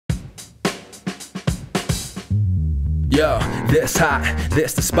Yo, this hot,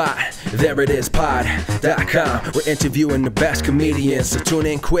 this the spot, there it is pod.com. We're interviewing the best comedians, so tune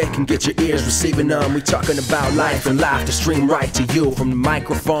in quick and get your ears receiving them. We talking about life and laughter, stream right to you from the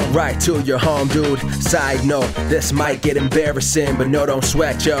microphone right to your home, dude. Side note, this might get embarrassing, but no, don't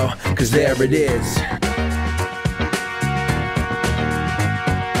sweat, yo, cause there it is.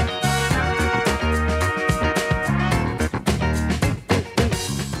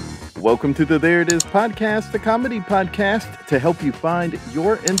 Welcome to the There It Is podcast, the comedy podcast to help you find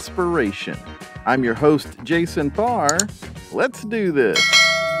your inspiration. I'm your host, Jason Farr. Let's do this.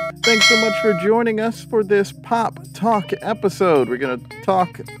 Thanks so much for joining us for this pop talk episode. We're going to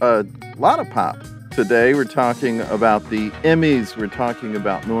talk a lot of pop today. We're talking about the Emmys. We're talking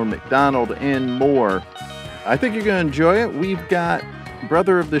about Norm Macdonald and more. I think you're going to enjoy it. We've got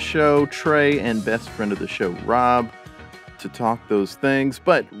brother of the show, Trey, and best friend of the show, Rob, to talk those things.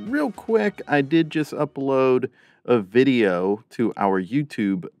 But real quick, I did just upload a video to our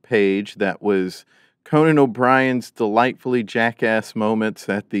YouTube page that was Conan O'Brien's delightfully jackass moments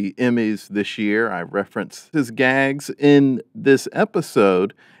at the Emmys this year. I referenced his gags in this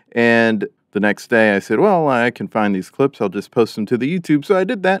episode, and the next day I said, well, I can find these clips. I'll just post them to the YouTube. So I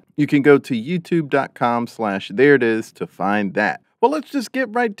did that. You can go to youtube.com/thereitis to find that. Well, let's just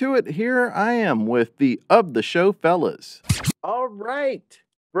get right to it. Here I am with the Of the Show fellas. All right.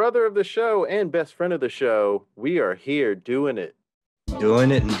 Brother of the show and best friend of the show, we are here doing it.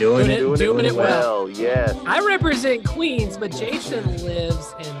 Doing it well. Yes. I represent Queens, but Jason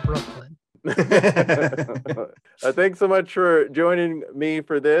lives in Brooklyn. Thanks so much for joining me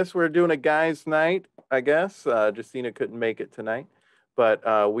for this. We're doing a guys' night, I guess. Justina couldn't make it tonight.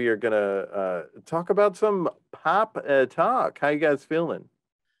 But we are going to talk about some pop talk. How you guys feeling?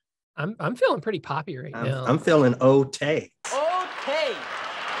 I'm feeling pretty poppy right now. I'm feeling okay. Okay.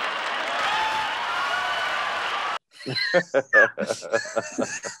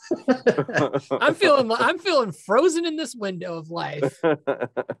 I'm feeling frozen in this window of life.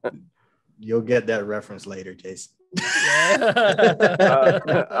 You'll get that reference later, Jason. Yeah.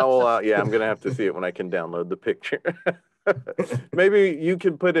 I'm going to have to see it when I can download the picture. Maybe you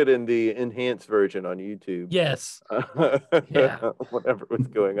can put it in the enhanced version on YouTube. Yes. Yeah. Whatever was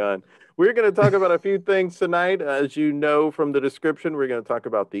going on. We're going to talk about a few things tonight. As you know from the description, we're going to talk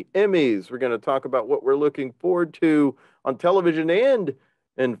about the Emmys. We're going to talk about what we're looking forward to on television and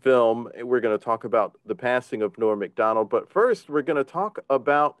in film. We're going to talk about the passing of Norm Macdonald. But first, we're going to talk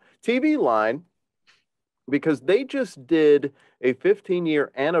about TVLine, because they just did a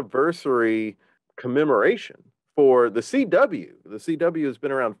 15-year anniversary commemoration for the CW. The CW has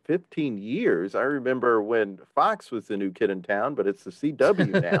been around 15 years. I remember when Fox was the new kid in town, but it's the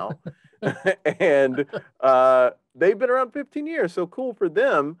CW now. And they've been around 15 years, so cool for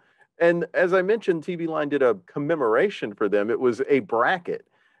them. And as I mentioned, TVLine did a commemoration for them. It was a bracket.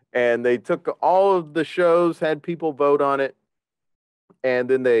 And they took all of the shows, had people vote on it, and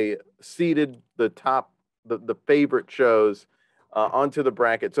then they seeded the top, the favorite shows onto the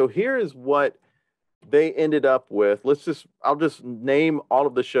bracket. So here is what they ended up with. I'll just name all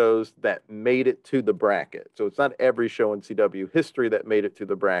of the shows that made it to the bracket. So it's not every show in CW history that made it to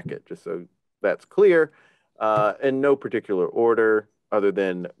the bracket, just so that's clear. In no particular order other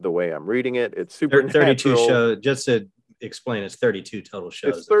than the way I'm reading it. It's Supernatural. 32 shows, just to explain, it's 32 total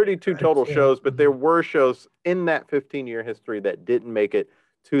shows. It's 32 total shows, but there were shows in that 15-year history that didn't make it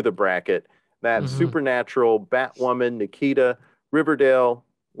to the bracket. That's Supernatural, Batwoman, Nikita, Riverdale,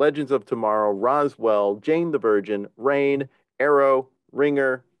 Legends of Tomorrow, Roswell, Jane the Virgin, Reign, Arrow,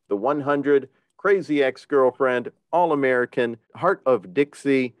 Ringer, The 100, Crazy Ex-Girlfriend, All-American, Heart of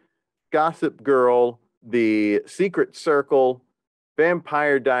Dixie, Gossip Girl, The Secret Circle,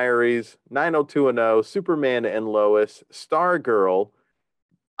 Vampire Diaries, 90210, Superman and Lois, Stargirl,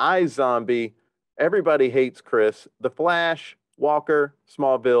 iZombie, Everybody Hates Chris, The Flash, Walker,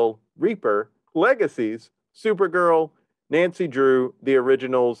 Smallville, Reaper, Legacies, Supergirl, Nancy Drew, The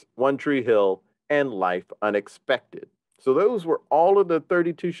Originals, One Tree Hill, and Life Unexpected. So those were all of the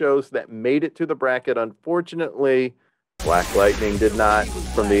 32 shows that made it to the bracket. Unfortunately, Black Lightning did not,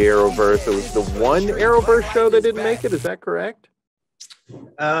 from the Arrowverse. It was the one Arrowverse show that didn't make it. Is that correct?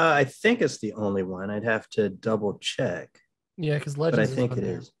 I think it's the only one. I'd have to double check. Yeah, because Legends. But I think it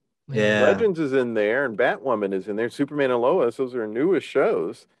is. Yeah. Legends is in there, and Batwoman is in there. Superman and Lois, those are newest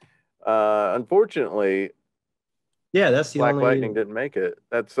shows. Unfortunately, that's the Black only... Lightning didn't make it.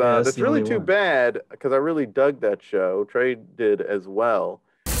 That's really too one. bad, because I really dug that show. Trey did as well.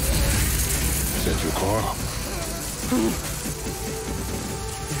 Is that your car?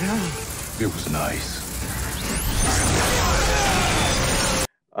 Yeah. It was nice.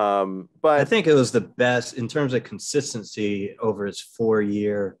 I But think it was the best in terms of consistency over its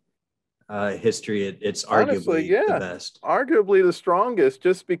 4-year history. It's honestly, arguably the yeah, best. arguably the strongest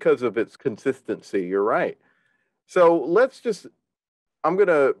just because of its consistency. You're right. So I'm going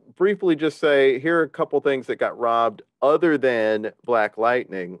to briefly just say here are a couple things that got robbed other than Black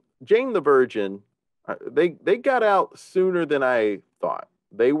Lightning. Jane the Virgin, they got out sooner than I thought.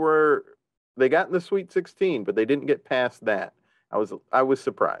 They got in the Sweet 16, but they didn't get past that. I was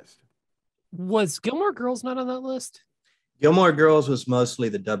surprised. Was Gilmore Girls not on that list? Gilmore Girls was mostly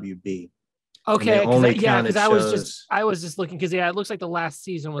the WB. Okay, because I was just looking because it looks like the last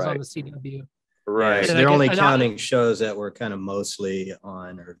season was on Right. the CW. Right. So they're only counting shows that were kind of mostly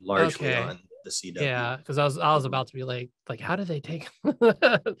on or largely on the CW. Yeah, because I was about to be like how do they take?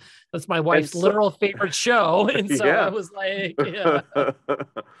 That's my wife's literal favorite show, and so I was like, yeah.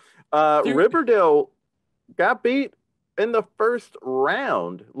 Riverdale got beat in the first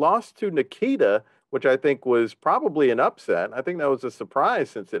round, lost to Nikita, which I think was probably an upset. I think that was a surprise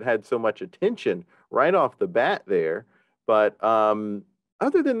since it had so much attention right off the bat there. But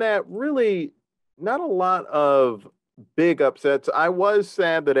other than that, really not a lot of big upsets. I was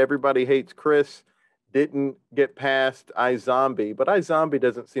sad that Everybody Hates Chris didn't get past iZombie, but iZombie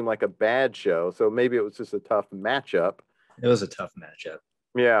doesn't seem like a bad show, so maybe it was just a tough matchup. It was a tough matchup.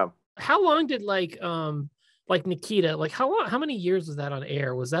 Yeah. How long did like Nikita, how many years was that on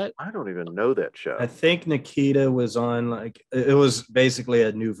air? Was that? I don't even know that show. I think Nikita was on it was basically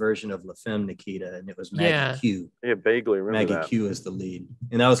a new version of La Femme Nikita, and it was Maggie Q. Yeah, vaguely remember Maggie Q is the lead,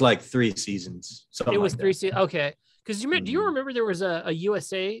 and that was like 3 seasons. It was 3 seasons. Okay, because do you remember there was a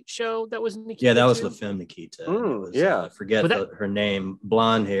USA show that was Nikita? Yeah, that was too? La Femme Nikita. Yeah, I forget her name.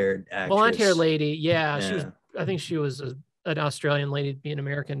 Blonde-haired actress. Blonde-haired lady. Yeah, she was. I think she was an Australian lady being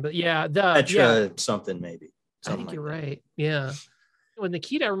American, but yeah, Petra something maybe. I think you're right. Yeah. With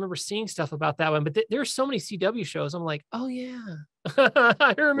Nikita, I remember seeing stuff about that one, but there's so many CW shows. I'm like, oh yeah,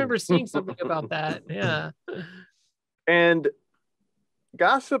 I remember seeing something about that. Yeah. And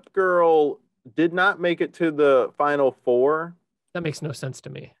Gossip Girl did not make it to the final 4. That makes no sense to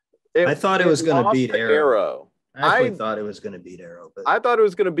me. I thought it was going to beat Arrow. I thought it was going to beat Arrow, but I thought it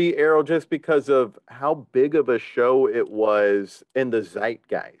was going to beat Arrow just because of how big of a show it was in the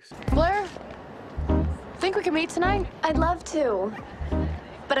zeitgeist. Blair, think we can meet tonight? I'd love to,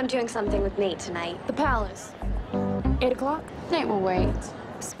 but I'm doing something with Nate tonight. The Palace. 8 o'clock? Nate will wait.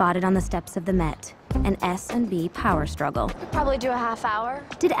 Spotted on the steps of the Met, an S&B power struggle. Probably do a half hour.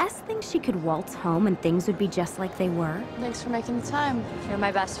 Did S think she could waltz home and things would be just like they were? Thanks for making the time. You're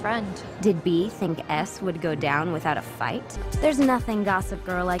my best friend. Did B think S would go down without a fight? There's nothing Gossip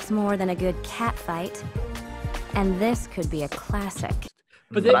Girl likes more than a good cat fight. And this could be a classic.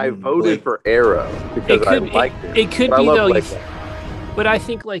 But I voted for Arrow because I liked it. It could be though. But I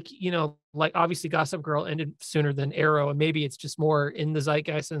think obviously Gossip Girl ended sooner than Arrow, and maybe it's just more in the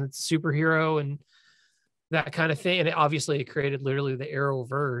zeitgeist and it's superhero and that kind of thing. And it created literally the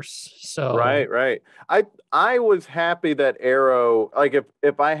Arrowverse. So right. I was happy that Arrow, like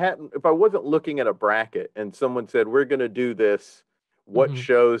if I wasn't looking at a bracket and someone said we're going to do this, what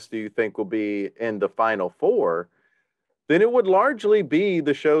shows do you think will be in the final 4? Then it would largely be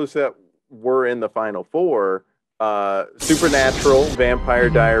the shows that were in the final 4. Supernatural, Vampire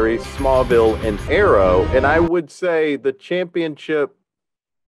Diaries, Smallville, and Arrow. And I would say the championship,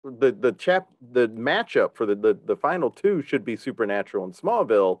 the matchup for the final 2 should be Supernatural and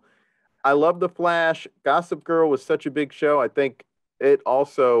Smallville. I love The Flash. Gossip Girl was such a big show. I think it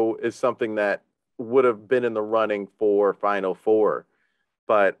also is something that would have been in the running for final 4.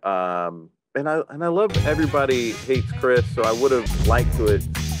 But and I love Everybody Hates Chris, so I would have liked to have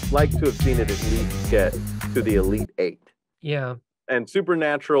seen it at least get to the Elite 8. Yeah. And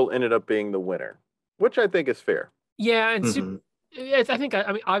Supernatural ended up being the winner, which I think is fair. Yeah, and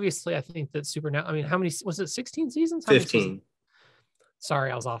obviously, I think that Supernatural. how many was it? 16 seasons? 15.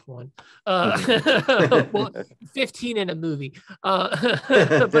 Sorry, I was off one. 15 in a movie. But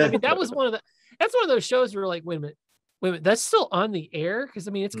that was that's one of those shows where like, wait a minute, that's still on the air? Because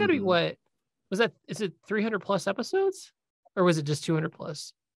it's got to be what was that? Is it 300 plus episodes, or was it just 200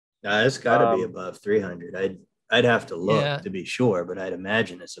 plus? It's got to be above 300. I'd have to look to be sure, but I'd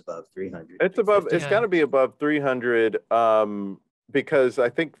imagine it's above 300. It's above. It's got to be above 300 because I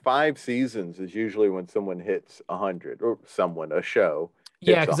think 5 seasons is usually when someone hits 100 or a show.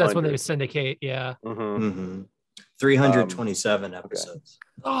 Yeah, because that's when they syndicate. Yeah. 327 episodes.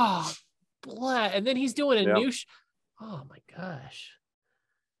 Okay. Oh, and then he's doing a new. Oh my gosh.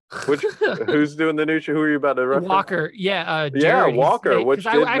 Who's doing the new show? Who are you about to reference? Walker, Jared, Walker, which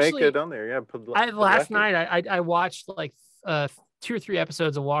did make it on there. Yeah, last night I watched like 2 or 3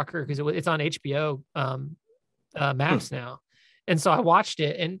 episodes of Walker because it's on HBO Max now, and so I watched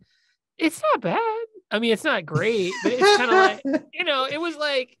it, and it's not bad. I mean, it's not great, but it's kind of like, you know, it was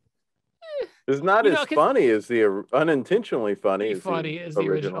like it's not as funny as the unintentionally funny as the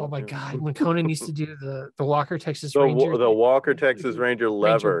original. Oh my god, when Conan used to do the Walker Texas the Ranger, the Walker Texas Ranger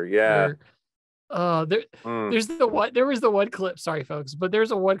lever, yeah. There was the one clip. Sorry, folks, but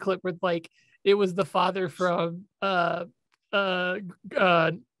there's a one clip where like it was the father from oh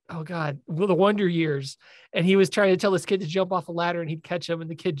god, the Wonder Years, and he was trying to tell this kid to jump off a ladder, and he'd catch him, and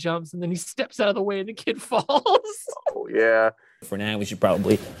the kid jumps, and then he steps out of the way, and the kid falls. Oh yeah. For now, we should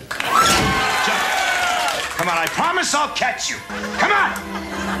probably jump. Come on, I promise I'll catch you. Come on,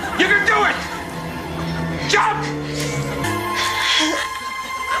 you can do it. Jump.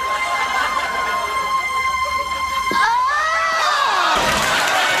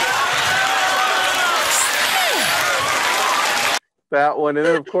 That one, and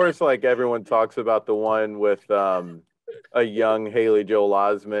then of course, like everyone talks about the one with a young Haley Joel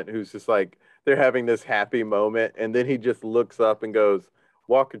Osment, who's just like they're having this happy moment, and then he just looks up and goes,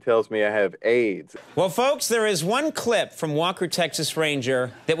 "Walker tells me I have AIDS." Well, folks, there is one clip from Walker Texas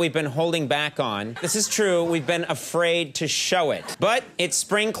Ranger that we've been holding back on. This is true. We've been afraid to show it, but it's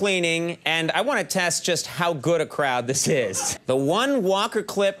spring cleaning, and I want to test just how good a crowd this is. The one Walker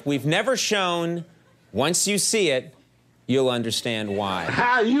clip we've never shown. Once you see it, you'll understand why.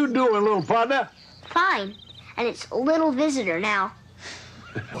 How you doing, little partner? Fine. And it's a little visitor now.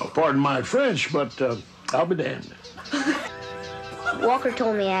 Well, pardon my French, but I'll be damned. Walker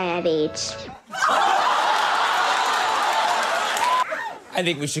told me I had AIDS. I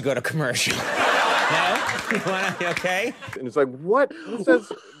think we should go to commercial. No? You okay? And it's like, what? Who says,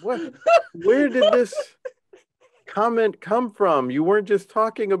 what? Where did this comment come from? You weren't just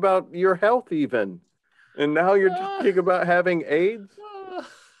talking about your health even. And now you're talking about having AIDS?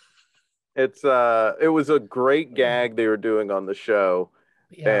 It was a great gag they were doing on the show.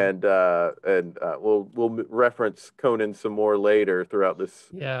 Yeah. And we'll reference Conan some more later throughout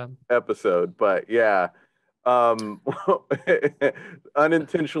this episode. But yeah,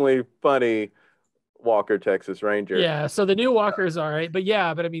 unintentionally funny Walker Texas Ranger. Yeah, so the new Walker is all right. But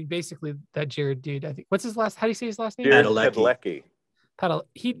yeah, but I mean, basically that Jared dude, I think, what's his last, how do you say his last name? Padalecki.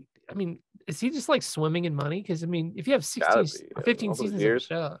 I mean, is he just like swimming in money? Because I mean, if you have 15 seasons of the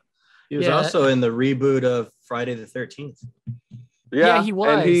show. He was also in the reboot of Friday the 13th. Yeah, he was.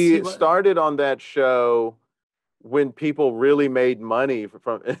 And he started on that show when people really made money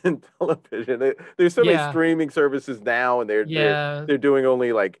from in television. There's so many streaming services now, and they're doing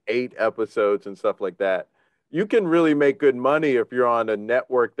only like 8 episodes and stuff like that. You can really make good money if you're on a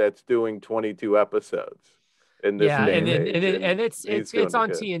network that's doing 22 episodes. In this day and it's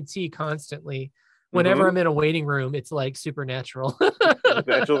on TNT constantly. Whenever I'm in a waiting room, it's like Supernatural.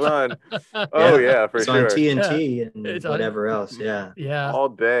 Supernatural's on. Oh yeah, for it's sure. It's on TNT and it's whatever else. Yeah. Yeah. All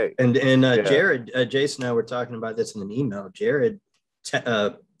day. And Jared, Jason and I were talking about this in an email. Jared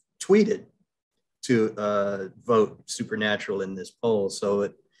tweeted to vote Supernatural in this poll. So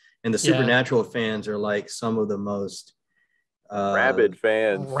the Supernatural fans are like some of the most rabid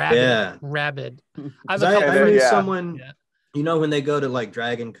fans. Rabid. I knew someone, you know, when they go to like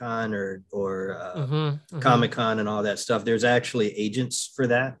Dragon Con or Comic Con and all that stuff, there's actually agents for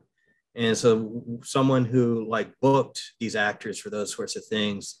that. And so someone who like booked these actors for those sorts of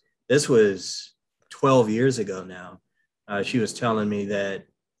things, this was 12 years ago now. She was telling me that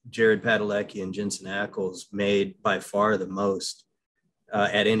Jared Padalecki and Jensen Ackles made by far the most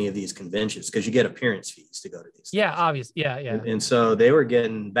at any of these conventions, because you get appearance fees to go to these. Yeah, obviously. Yeah. And so they were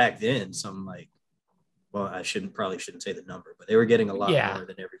getting back then some like, well, I probably shouldn't say the number, but they were getting a lot more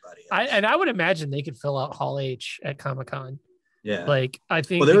than everybody else. I would imagine they could fill out Hall H at Comic-Con. Yeah. Like, I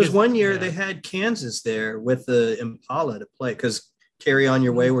think. Well, there was one year they had Kansas there with the Impala to play, because Carry On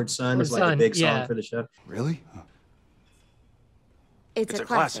Your Wayward Son is like a big song for the show. Really? It's a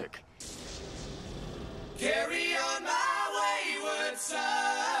classic. Carry on my wayward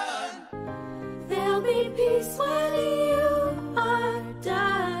son. There'll be peace when you are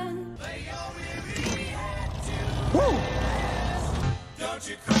done. Woo! Don't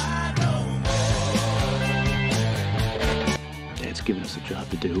you cry no more. Dad's given us a job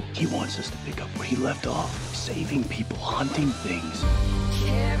to do. He wants us to pick up where he left off. Saving people, hunting things.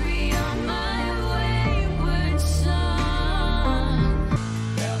 Carry on my wayward son.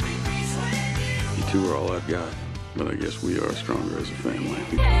 There'll be peace when you. You two are all I've got, but I guess we are stronger as a family.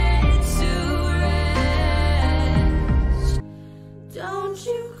 Don't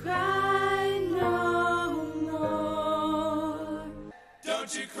you cry no more.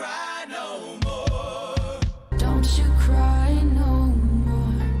 Don't you cry no more. Don't you cry no more.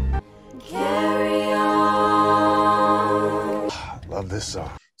 this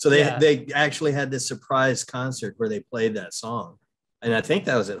song. So they actually had this surprise concert where they played that song. And I think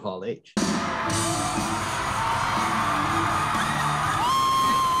that was at Hall H.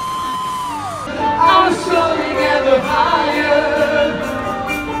 I was soaring ever higher,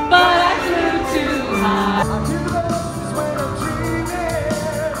 but I flew too high.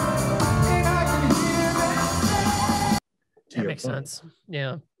 That makes sense.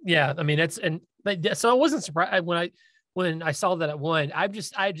 Yeah. I mean, so I wasn't surprised when I saw that it won.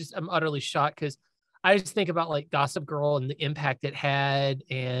 I'm utterly shocked because I just think about like Gossip Girl and the impact it had,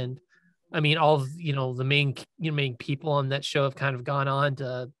 and I mean, all of, the main people on that show have kind of gone on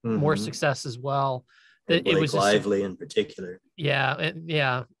to more success as well. That it was Lively in particular.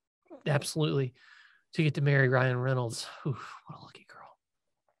 Yeah, absolutely. To get to marry Ryan Reynolds, what a lucky girl.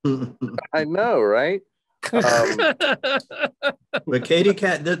 I know, right? But Katie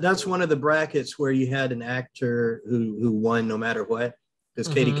that's one of the brackets where you had an actor who won no matter what,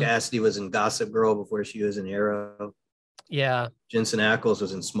 because Katie Cassidy was in Gossip Girl before she was in Arrow. Yeah. Jensen Ackles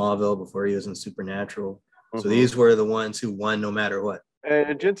was in Smallville before he was in Supernatural. So these were the ones who won no matter what.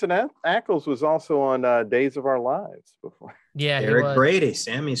 And Jensen Ackles was also on Days of Our Lives before. Yeah, Eric Brady,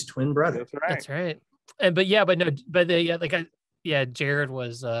 Sammy's twin brother. That's right. Jared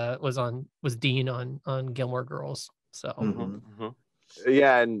was Dean on Gilmore Girls. So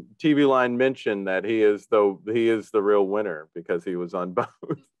yeah, and TVLine mentioned that he is the real winner because he was on both.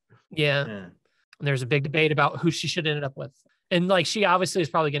 Yeah. And there's a big debate about who she should end up with. And like, she obviously is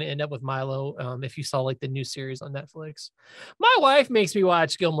probably going to end up with Milo. If you saw like the new series on Netflix, my wife makes me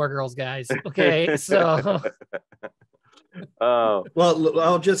watch Gilmore Girls, guys. Okay. So, well,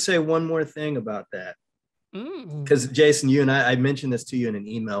 I'll just say one more thing about that. Because Jason, you and I mentioned this to you in an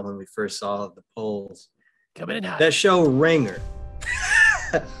email when we first saw the polls. Coming in hot. That show Ringer.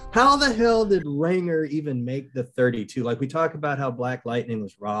 How the hell did Ringer even make the 32? Like, we talk about how Black Lightning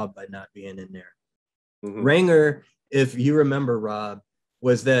was robbed by not being in there. Ringer, if you remember, Rob,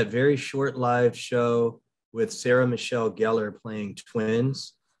 was that very short-lived show with Sarah Michelle Gellar playing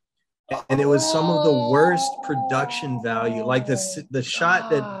twins. And it was some of the worst production value. Like the shot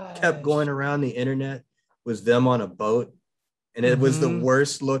that kept going around the internet was them on a boat. And it was the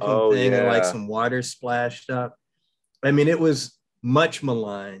worst looking thing. And like some water splashed up. I mean, it was much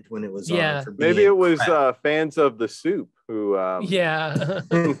maligned when it was on. For maybe it was fans of The Soup who got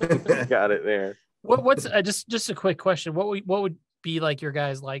it there. What's just a quick question? What would be like your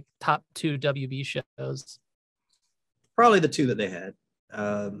guys' like top 2 WB shows? Probably the 2 that they had,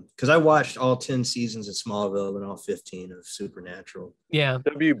 because I watched all 10 seasons of Smallville and all 15 of Supernatural. Yeah,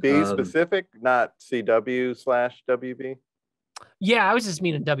 WB specific, not CW/WB. Yeah, I was just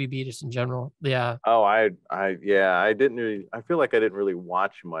meaning WB just in general. Yeah. Oh, I didn't really. I feel like I didn't really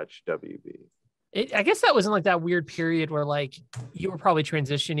watch much WB. I guess that wasn't like that weird period where like you were probably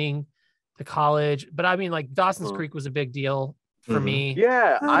transitioning to college, but I mean, like Dawson's Creek was a big deal for me.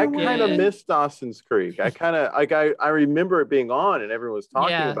 Yeah, I kind of missed Dawson's Creek. I kind of like I remember it being on and everyone was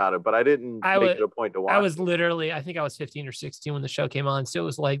talking about it, but I didn't make it a point to watch. I was literally, I think I was 15 or 16 when the show came on, so it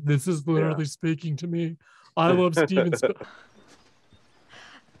was like, this is literally speaking to me. I love Steven Spielberg.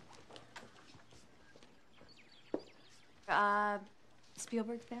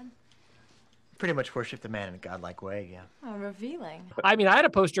 Spielberg fan? Pretty much worship the man in a godlike way, yeah. Oh, revealing. I mean, I had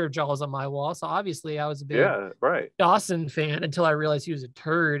a poster of Jaws on my wall, so obviously I was a big Dawson fan until I realized he was a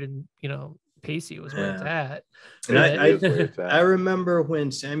turd and, Pacey was where it's at. And I remember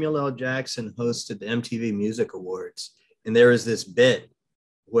when Samuel L. Jackson hosted the MTV Music Awards, and there was this bit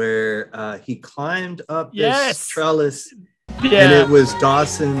where he climbed up this trellis, and it was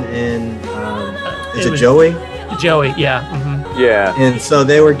Dawson and is it Joey? Joey, yeah. Mm-hmm. Yeah. And so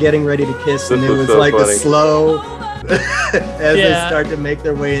they were getting ready to kiss, and it was so like funny. A slow as they start to make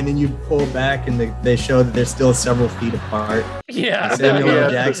their way, and then you pull back and they show that they're still several feet apart. Yeah. Samuel L.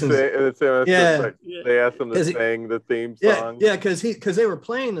 Jackson's. They asked him to sing the theme song. Yeah, because they were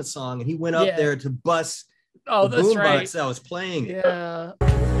playing the song, and he went up there to bust the boombox that was playing it. Yeah.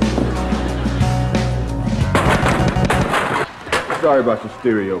 Sorry about your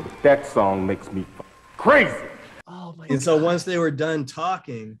stereo, but that song makes me crazy. Oh my God. So once they were done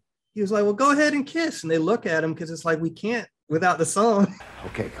talking, he was like, well, go ahead and kiss. And they look at him because it's like, we can't without the song.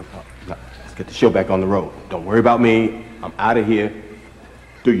 Okay, come on. Let's get the show back on the road. Don't worry about me. I'm out of here.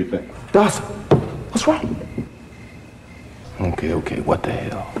 Do your thing. Dawson, what's wrong? Okay, what the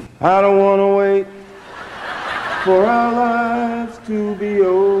hell? I don't want to wait for our lives to be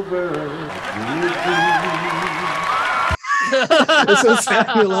over. So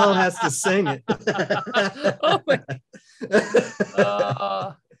Samuel L. has to sing it. Oh my.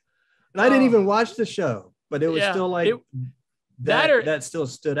 And I didn't even watch the show, but it was still like that still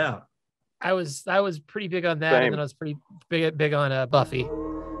stood out. I was pretty big on that, Same. and then I was pretty big on Buffy.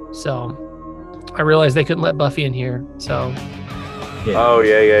 So I realized they couldn't let Buffy in here. So yeah. Oh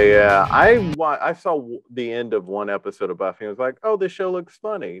yeah. I saw the end of one episode of Buffy. And I was like, oh, this show looks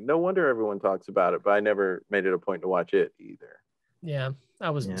funny. No wonder everyone talks about it. But I never made it a point to watch it either. Yeah,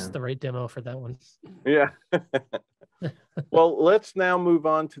 that was just the right demo for that one. Yeah. Well, let's now move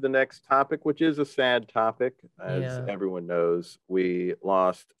on to the next topic, which is a sad topic. As everyone knows, we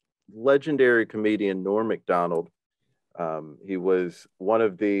lost legendary comedian Norm Macdonald. He was one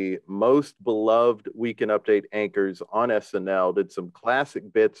of the most beloved Weekend Update anchors on SNL, did some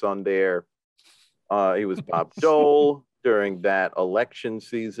classic bits on there. He was Bob Dole during that election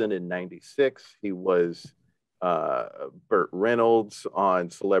season in '96. He was Burt Reynolds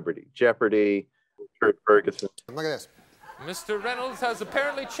on Celebrity Jeopardy. Turd Ferguson. Look at this. Mr. Reynolds has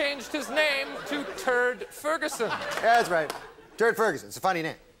apparently changed his name to Turd Ferguson. Yeah, that's right. Turd Ferguson. It's a funny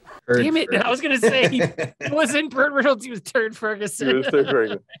name. Damn it. I was going to say, it wasn't Burt Reynolds, he was Turd Ferguson. He was Turd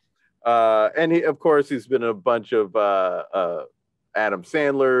Ferguson. And he, of course, he's been in a bunch of Adam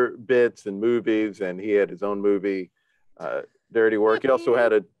Sandler bits and movies, and he had his own movie, Dirty Work. He also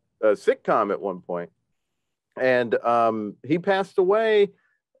had a sitcom at one point. And he passed away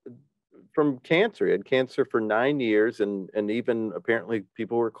from cancer. He had cancer for 9 years, and even apparently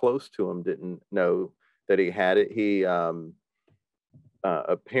people who were close to him didn't know that he had it. He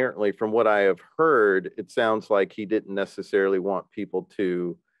apparently, from what I have heard, it sounds like he didn't necessarily want people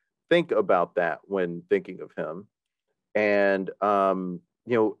to think about that when thinking of him. And one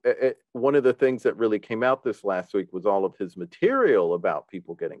of the things that really came out this last week was all of his material about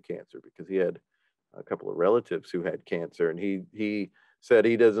people getting cancer, because he had a couple of relatives who had cancer, and he said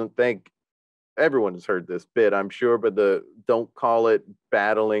he doesn't think, everyone has heard this bit, I'm sure, but don't call it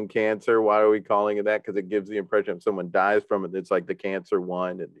battling cancer. Why are we calling it that? Because it gives the impression if someone dies from it, it's like the cancer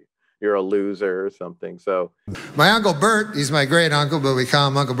won and you're a loser or something. So my Uncle Bert, he's my great uncle, but we call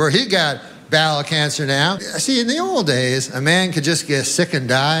him Uncle Bert. He got bowel cancer now. See, in the old days, a man could just get sick and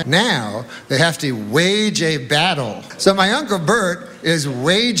die. Now they have to wage a battle. So my Uncle Bert is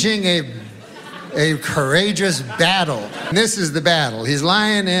waging a courageous battle. And this is the battle. He's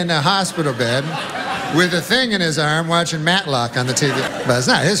lying in a hospital bed with a thing in his arm watching Matlock on the TV. But it's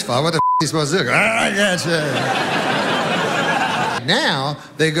not his fault. What the f*** is he supposed to do? I gotcha. Now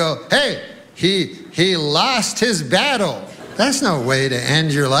they go, hey, he lost his battle. That's no way to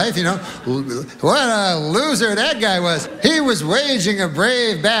end your life, you know. What a loser that guy was. He was waging a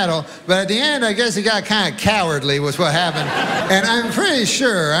brave battle, but at the end, I guess he got kind of cowardly was what happened. And I'm pretty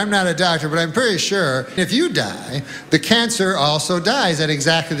sure, I'm not a doctor, but I'm pretty sure if you die, the cancer also dies at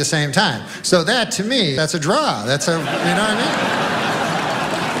exactly the same time. So that, to me, that's a draw. That's a, you know what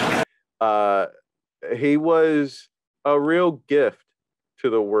I mean? He was a real gift to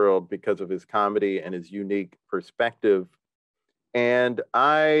the world because of his comedy and his unique perspective. And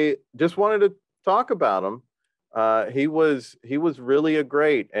I just wanted to talk about him. He was really a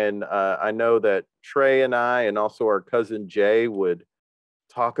great, and I know that Trey and I, and also our cousin Jay, would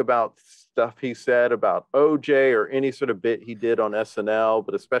talk about stuff he said about OJ or any sort of bit he did on SNL,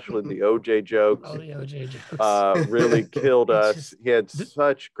 but especially the OJ jokes. Oh, the OJ jokes really killed us. He had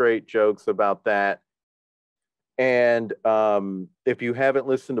such great jokes about that. And if you haven't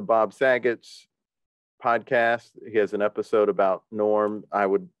listened to Bob Saget's podcast, he has an episode about Norm. I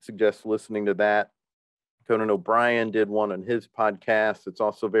would suggest listening to that. Conan O'Brien did one on his podcast. It's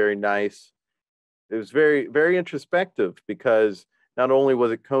also very nice. It was very, very introspective, because not only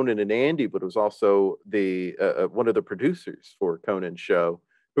was it Conan and Andy, but it was also the one of the producers for Conan's show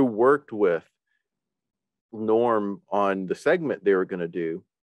who worked with Norm on the segment they were going to do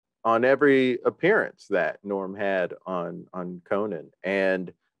on every appearance that Norm had on Conan.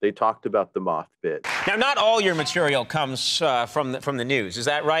 And they talked about the moth bit. Now, not all your material comes from the news, is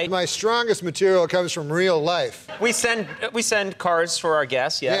that right? My strongest material comes from real life. We send cards for our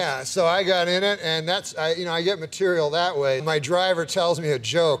guests, yes. Yeah, so I got in it, and that's I get material that way. My driver tells me a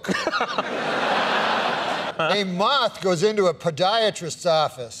joke. A moth goes into a podiatrist's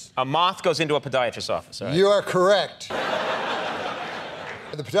office. A moth goes into a podiatrist's office, all right. You are correct.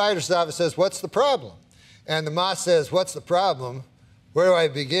 The podiatrist's office says, "What's the problem?" And the moth says, "What's the problem? Where do I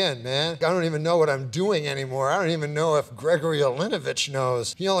begin, man? I don't even know what I'm doing anymore. I don't even know if Gregory Olinovich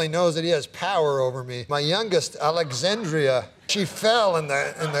knows. He only knows that he has power over me. My youngest, Alexandria, she fell in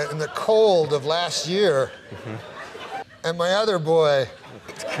the cold of last year. And my other boy,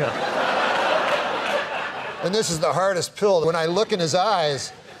 and this is the hardest pill. When I look in his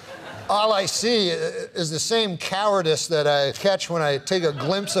eyes, all I see is the same cowardice that I catch when I take a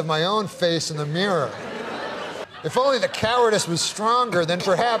glimpse of my own face in the mirror. If only the cowardice was stronger, then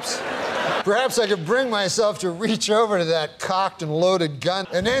perhaps I could bring myself to reach over to that cocked and loaded gun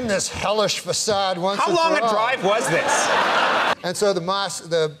and end this hellish facade once and for all. How long a drive was this? And so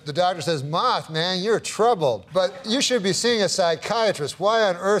the doctor says, Moth, man, you're troubled, but you should be seeing a psychiatrist. Why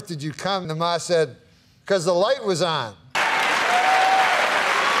on earth did you come? And the Moth said, because the light was on.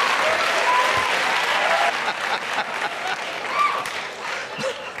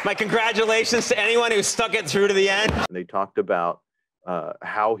 My congratulations to anyone who stuck it through to the end. And they talked about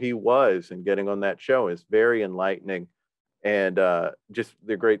how he was and getting on that show. It's very enlightening, and just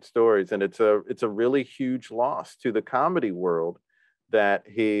they're great stories. And it's a really huge loss to the comedy world that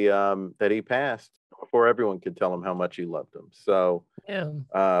he passed before everyone could tell him how much he loved him. So,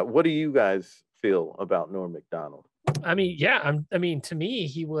 yeah. What do you guys feel about Norm Macdonald? I mean, yeah. I mean, to me,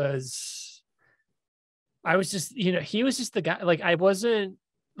 he was just the guy. Like I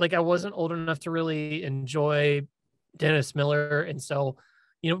wasn't old enough to really enjoy Dennis Miller. And so,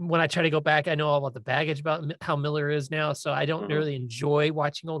 when I try to go back, I know all about the baggage about how Miller is now. So I don't really enjoy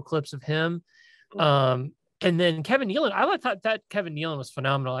watching old clips of him. And then Kevin Nealon, I thought that Kevin Nealon was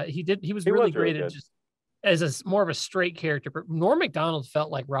phenomenal. He was really great at just as more of a straight character. But Norm Macdonald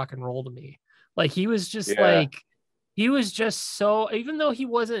felt like rock and roll to me. Like he was just so, even though he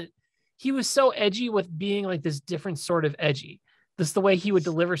was so edgy with being like this different sort of edgy. This the way he would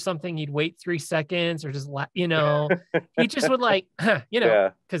deliver something. He'd wait 3 seconds or just, he just would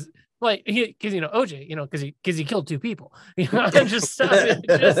because OJ, because he killed 2 people. I'm just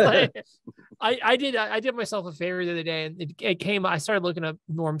like, I did myself a favor the other day, and it came. I started looking up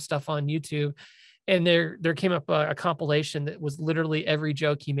Norm stuff on YouTube, and there came up a compilation that was literally every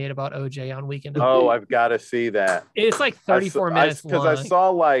joke he made about OJ on Weekend. Oh, I've got to see that. It's like 34 minutes long. Because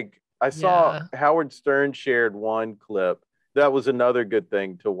I saw Howard Stern shared one clip. That was another good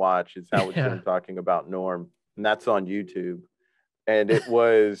thing to watch, is Howard Stern talking about Norm, and that's on YouTube. And it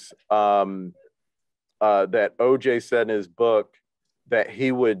was that OJ said in his book that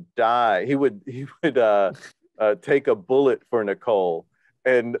he would die. He would take a bullet for Nicole.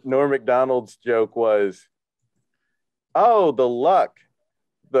 And Norm Macdonald's joke was, "Oh, the luck,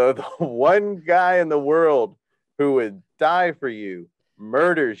 the one guy in the world who would die for you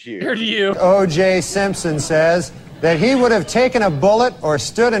murders you." O.J. Simpson says that he would have taken a bullet or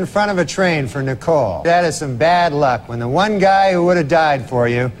stood in front of a train for Nicole. That is some bad luck when the one guy who would have died for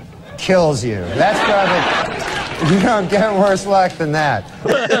you kills you. That's probably, you don't get worse luck than that.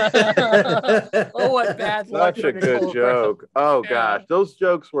 Oh, what bad luck. Such a good joke. Oh, gosh. Those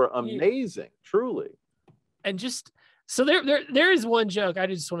jokes were amazing, truly. And just, so there is one joke I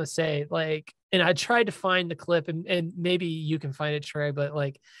just want to say, like, and I tried to find the clip, and maybe you can find it, Trey, but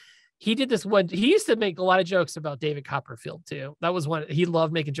like, he did this one. He used to make a lot of jokes about David Copperfield too. That was one. He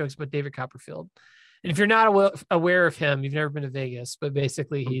loved making jokes about David Copperfield. And if you're not aware of him, you've never been to Vegas, but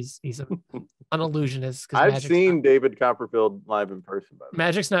basically he's an illusionist. I've seen David Copperfield live in person. By the way.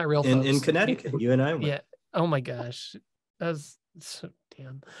 Magic's not real, folks. In Connecticut. You and I went. Yeah. Oh my gosh. That's so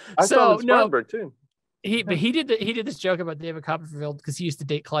damn. I saw the Spartanburg too. He did this joke about David Copperfield because he used to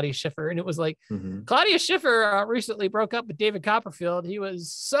date Claudia Schiffer, and it was like, Claudia Schiffer recently broke up with David Copperfield. He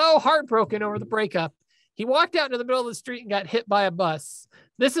was so heartbroken over the breakup, he walked out into the middle of the street and got hit by a bus.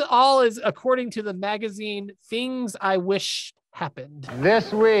 This is all according to the magazine Things I Wish Happened.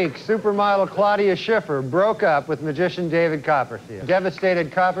 This week, supermodel Claudia Schiffer broke up with magician David Copperfield.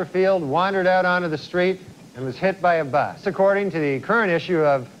 Devastated Copperfield wandered out onto the street and was hit by a bus. According to the current issue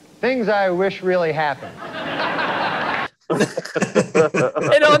of Things I Wish Really Happened.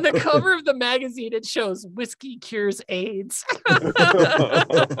 And on the cover of the magazine, it shows whiskey cures AIDS.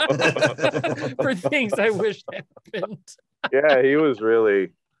 For Things I Wish Happened. Yeah, he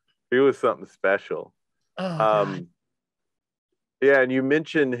was something special. Yeah, and you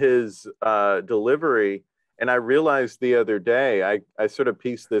mentioned his delivery, and I realized the other day, I sort of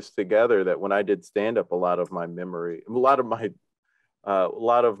pieced this together, that when I did stand-up, a lot of my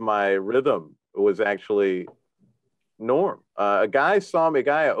rhythm was actually Norm. A guy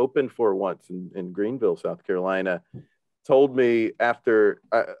I opened for once in Greenville, South Carolina, told me after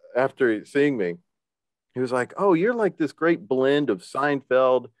seeing me, he was like, "Oh, you're like this great blend of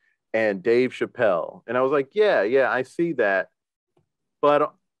Seinfeld and Dave Chappelle." And I was like, yeah, I see that.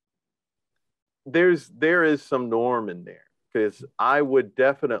 But there is some Norm in there, because I would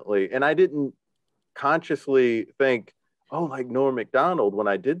definitely, and I didn't consciously think, oh, like Norm Macdonald when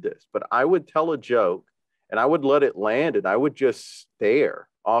I did this, but I would tell a joke and I would let it land, and I would just stare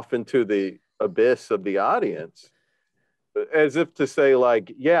off into the abyss of the audience, as if to say,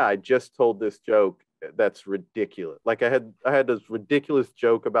 like, yeah, I just told this joke that's ridiculous. Like I had this ridiculous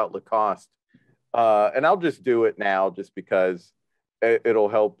joke about Lacoste, and I'll just do it now just because it'll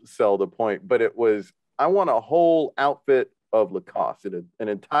help sell the point. But it was, I want a whole outfit of Lacoste, an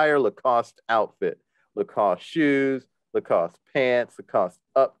entire Lacoste outfit, Lacoste shoes, Lacoste pants, Lacoste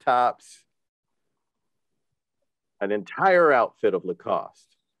up tops, an entire outfit of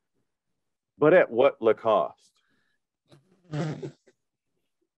Lacoste. But at what Lacoste?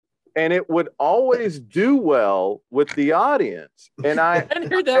 And it would always do well with the audience. And I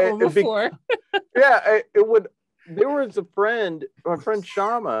heard that one before. It would. There was a friend, my friend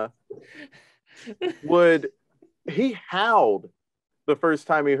Shama, he howled the first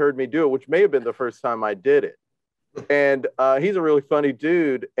time he heard me do it, which may have been the first time I did it. And he's a really funny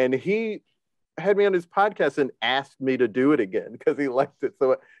dude. And he had me on his podcast and asked me to do it again because he liked it.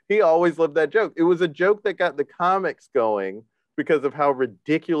 So he always loved that joke. It was a joke that got the comics going because of how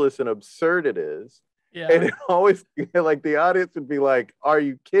ridiculous and absurd it is. Yeah. And it always, like, the audience would be like, are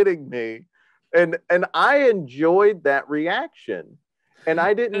you kidding me? And I enjoyed that reaction. And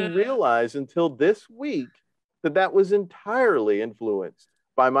I didn't realize until this week that was entirely influenced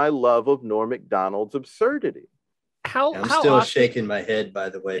by my love of Norm Macdonald's absurdity. I'm still shaking my head, by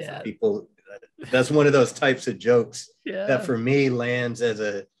the way, for people. That's one of those types of jokes that for me lands as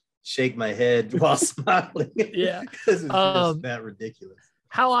a shake my head while smiling. Yeah. Because it's just that ridiculous.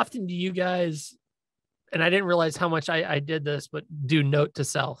 How often do you guys, and I didn't realize how much I did this, but do note to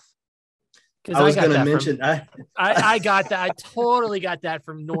self? I was going to mention, I got that. I totally got that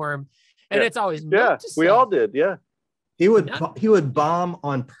from Norm. And it's always note to we self. all did. Yeah. He would bomb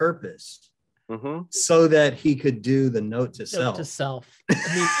on purpose so that he could do the note to self. Note to self.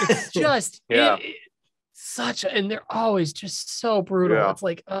 I mean, it's just and they're always just so brutal. Yeah. It's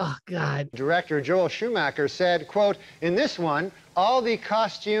like, oh God. Director Joel Schumacher said, quote, "In this one, all the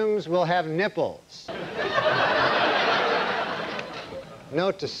costumes will have nipples."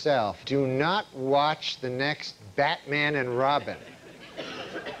 Note to self, do not watch the next Batman and Robin.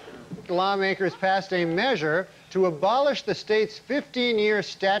 Lawmakers passed a measure to abolish the state's 15-year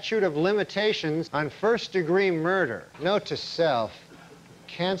statute of limitations on first-degree murder. Note to self,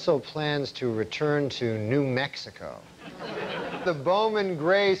 cancel plans to return to New Mexico. The Bowman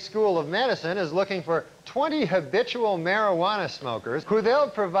Gray School of Medicine is looking for 20 habitual marijuana smokers who they'll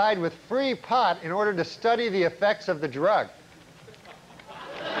provide with free pot in order to study the effects of the drug.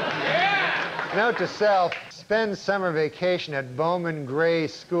 Note to self, spend summer vacation at Bowman Gray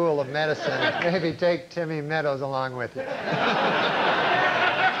School of Medicine. Maybe take Timmy Meadows along with you.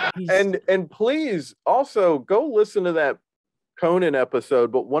 And please also go listen to that Conan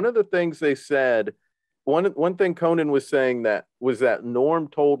episode. But one of the things they said, one thing Conan was saying was that Norm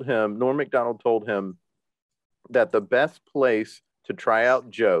Macdonald told him that the best place to try out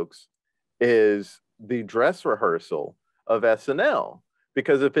jokes is the dress rehearsal of SNL.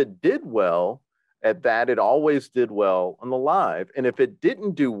 Because if it did well at that, it always did well on the live. And if it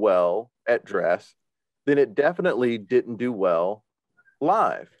didn't do well at dress, then it definitely didn't do well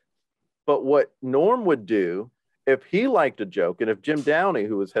live. But what Norm would do, if he liked a joke, and if Jim Downey,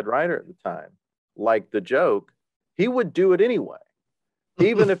 who was head writer at the time, liked the joke, he would do it anyway.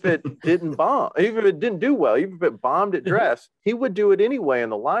 Even if it didn't bomb, even if it didn't do well, even if it bombed at dress, he would do it anyway in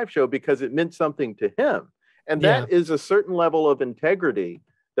the live show because it meant something to him. And that is a certain level of integrity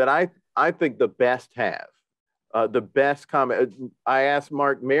that I think the best have. The best comment. I asked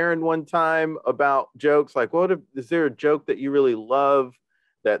Mark Maron one time about jokes, like, is there a joke that you really love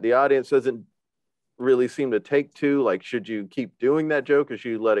that the audience doesn't really seem to take to? Like, should you keep doing that joke or should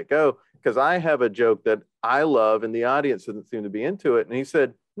you let it go? Because I have a joke that I love and the audience doesn't seem to be into it. And he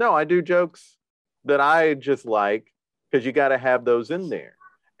said, no, I do jokes that I just like because you got to have those in there.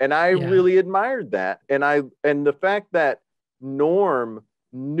 And I really admired that. And the fact that Norm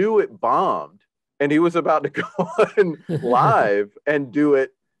knew it bombed and he was about to go on live and do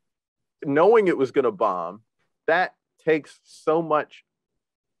it knowing it was going to bomb, that takes so much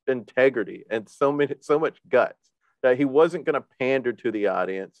integrity and so much guts that he wasn't going to pander to the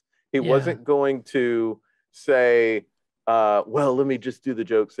audience. He wasn't going to say, well, let me just do the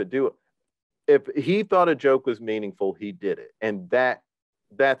jokes that do it. If he thought a joke was meaningful, he did it. And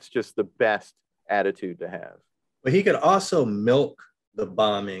that's just the best attitude to have. But he could also milk the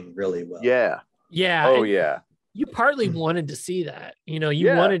bombing really well. Yeah. Yeah. Oh, yeah. You partly wanted to see that. You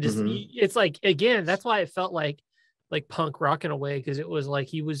wanted to see. It's like, again, that's why it felt like punk rock in a way, because it was like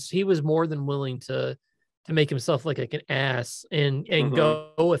he was more than willing to make himself look like an ass and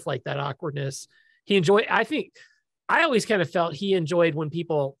go with like that awkwardness. He enjoyed. I think I always kind of felt he enjoyed when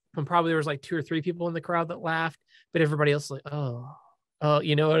probably there was like 2 or 3 people in the crowd that laughed, but everybody else like, oh,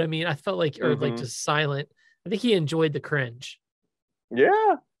 you know what I mean? I felt like, or like just silent. I think he enjoyed the cringe.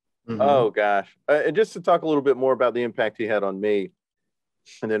 Yeah. Mm-hmm. Oh gosh. And just to talk a little bit more about the impact he had on me,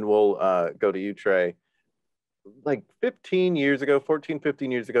 and then we'll go to you, Trey. Like 15 years ago,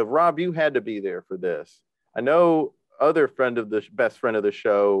 Rob, you had to be there for this. I know other best friend of the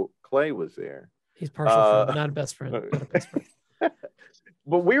show, Clay, was there. He's partial friend, not a best friend. Not a best friend.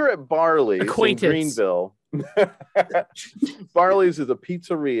 But we were at Barley's in Greenville. Barley's is a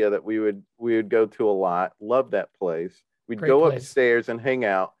pizzeria that we would go to a lot. Love that place. We'd go upstairs and hang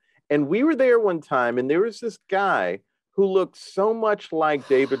out. And we were there one time, and there was this guy who looked so much like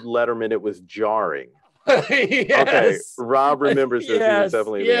David Letterman, it was jarring. Yes. Okay, Rob remembers this. He was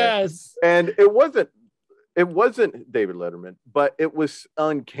definitely there. And it wasn't David Letterman, but it was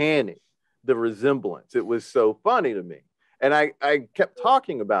uncanny, the resemblance. It was so funny to me. And I kept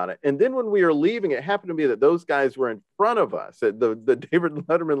talking about it. And then when we were leaving, it happened to be that those guys were in front of us. The David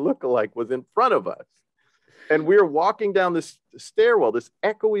Letterman lookalike was in front of us. And we were walking down this stairwell, this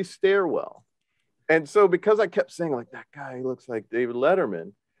echoey stairwell. And so because I kept saying, like, that guy looks like David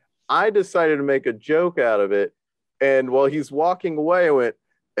Letterman, I decided to make a joke out of it. And while he's walking away, I went,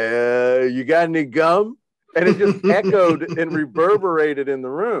 you got any gum? And it just echoed and reverberated in the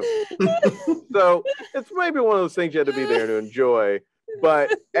room. So it's maybe one of those things you had to be there to enjoy.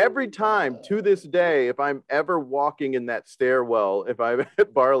 But every time to this day, if I'm ever walking in that stairwell, if I'm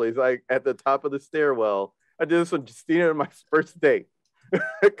at Barley's, like at the top of the stairwell, I did this with Justina on my first date.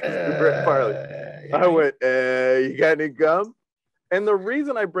 Because we were at Barley's. I went, you got any gum? And the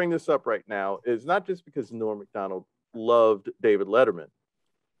reason I bring this up right now is not just because Norm Macdonald loved David Letterman.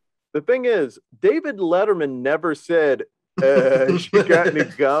 The thing is, David Letterman never said, you got any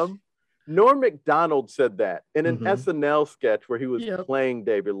gum? Norm Macdonald said that in an SNL sketch where he was playing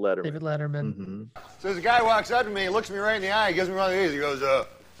David Letterman. David Letterman. So as a guy walks up to me, looks me right in the eye, gives me one of these, he goes, you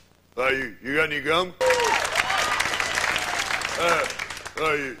got any gum?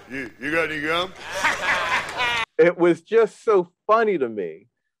 You got any gum? It was just so funny to me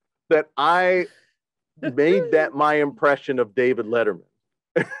that I made that my impression of David Letterman.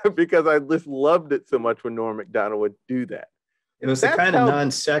 Because I just loved it so much when Norm Macdonald would do that. It was the kind of non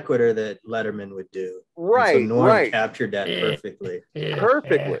sequitur that Letterman would do. Right. And so Norm captured that perfectly.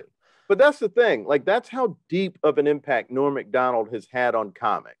 Perfectly. But that's the thing. Like, that's how deep of an impact Norm Macdonald has had on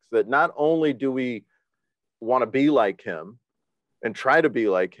comics. That not only do we want to be like him and try to be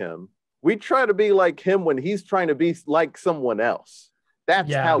like him, we try to be like him when he's trying to be like someone else.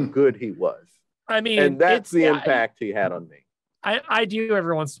 That's how good he was. I mean, and that's the impact he had on me. I do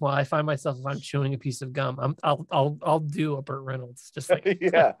every once in a while. I find myself, if I'm chewing a piece of gum, I'll do a Burt Reynolds, just like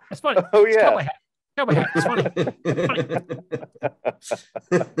it's funny. Oh yeah, got my hat. It's funny.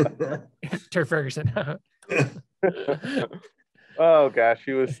 Terry Ferguson. Oh gosh,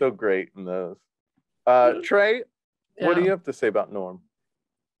 he was so great in those. Trey, what do you have to say about Norm?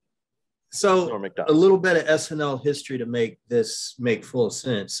 So Norm Macdonald. A little bit of SNL history to make this make full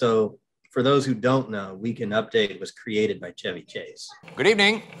sense. So for those who don't know, Weekend Update was created by Chevy Chase. Good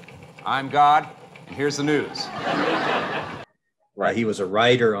evening. I'm God, and here's the news. Right. He was a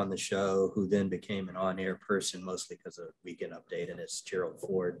writer on the show who then became an on-air person, mostly because of Weekend Update and it's Gerald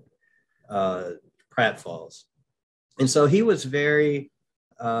Ford pratfalls. And so he was very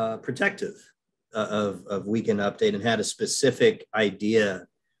protective of Weekend Update and had a specific idea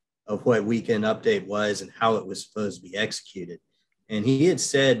of what Weekend Update was and how it was supposed to be executed. And he had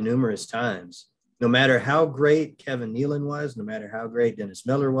said numerous times, no matter how great Kevin Nealon was, no matter how great Dennis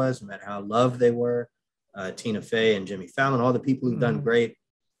Miller was, no matter how loved they were, Tina Fey and Jimmy Fallon, all the people who've done great,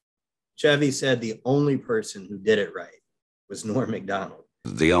 Chevy said the only person who did it right was Norm Macdonald.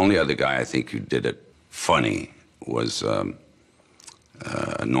 The only other guy I think who did it funny was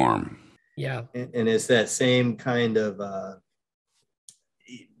Norm. Yeah. And it's that same kind of,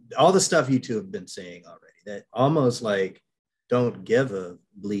 all the stuff you two have been saying already, that almost like, don't give a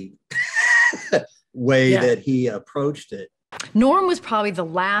bleep way that he approached it. Norm was probably the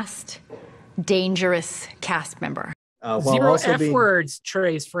last dangerous cast member. Zero F words,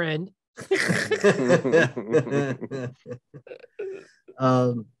 Trey's friend. But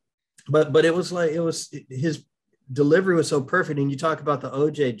it was like, his delivery was so perfect. And you talk about the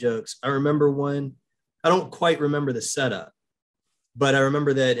OJ jokes. I remember one, I don't quite remember the setup, but I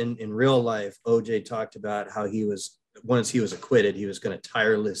remember that in real life, OJ talked about how once he was acquitted, he was going to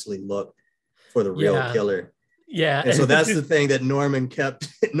tirelessly look for the real killer. Yeah. And so that's the thing that Norm kept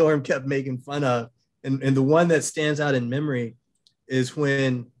making fun of. And the one that stands out in memory is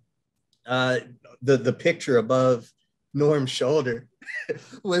when the picture above Norm's shoulder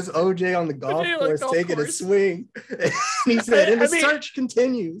was OJ on the golf course taking a swing. And he said, and the search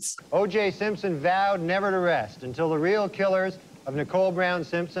continues. O.J. Simpson vowed never to rest until the real killers of Nicole Brown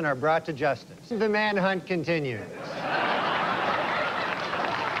Simpson are brought to justice. The manhunt continues.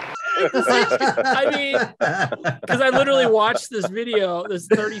 I mean, because I literally watched this video, this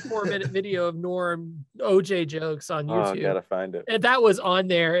 34-minute video of Norm OJ jokes on YouTube. Oh, I gotta find it. And that was on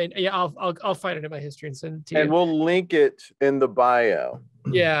there, and yeah, I'll find it in my history and send it to you. And we'll link it in the bio.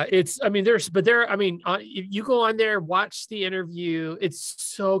 Yeah, it's. I mean, if you go on there, watch the interview. It's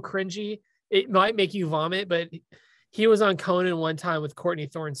so cringy. It might make you vomit, but he was on Conan one time with Courtney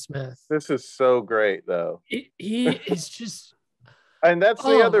Thorne-Smith. This is so great, though. He is just. And that's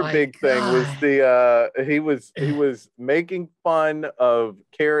the other big thing was he was making fun of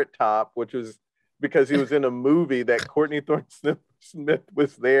Carrot Top, which was because he was in a movie that Courtney Thorne-Smith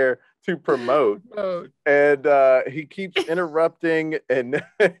was there to promote. And he keeps interrupting and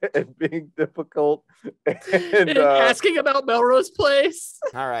being difficult and asking about Melrose Place.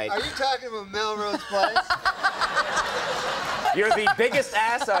 All right. Are you talking about Melrose Place? You're the biggest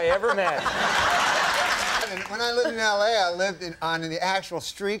ass I ever met. When I lived in L.A., I lived on the actual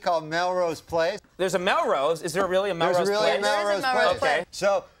street called Melrose Place. There's a Melrose. Is there really a Melrose There's really Place? a Melrose Place. Okay.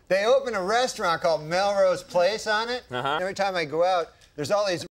 So they opened a restaurant called Melrose Place on it. Uh-huh. Every time I go out, there's all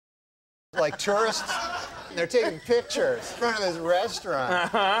these like tourists. And they're taking pictures in front of this restaurant.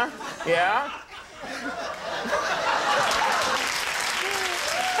 Uh-huh. Yeah.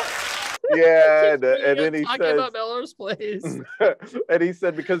 Yeah, and then he talking says, about Melrose Place. and he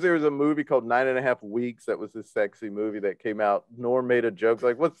said because there was a movie called 9.5 Weeks that was this sexy movie that came out. Norm made a joke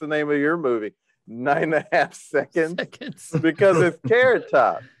like, "What's the name of your movie?" 9.5 seconds. Because it's Carrot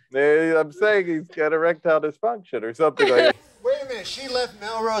Top. I'm saying he's got erectile dysfunction or something like that. Wait a minute, she left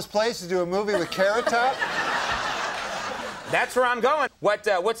Melrose Place to do a movie with Carrot Top? That's where I'm going.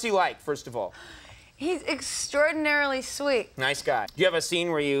 What's he like, first of all? He's extraordinarily sweet. Nice guy. Do you have a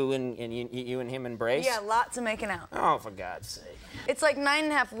scene where you and him embrace? Yeah, lots of making out. Oh, for God's sake. It's like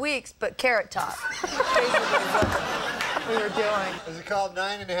 9.5 weeks, but Carrot Top. Basically, what we were doing. Is it called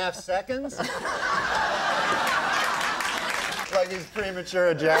 9.5 seconds? Like he's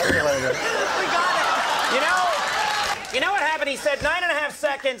premature ejaculator. We got it. You know what happened? He said 9.5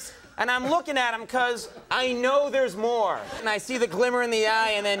 seconds, and I'm looking at him because I know there's more. And I see the glimmer in the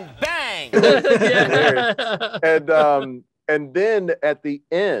eye, and then bang! And then at the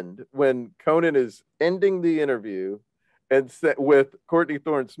end, when Conan is ending the interview and with Courtney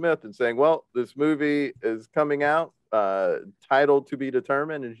Thorne-Smith and saying, "Well, this movie is coming out, title to be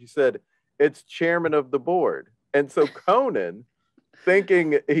determined," and she said, "It's chairman of the board." And so Conan,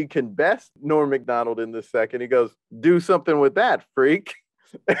 thinking he can best Norm Macdonald in this second, he goes, "Do something with that, freak."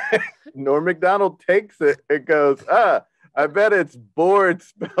 Norm Macdonald takes it and goes, "I bet it's bored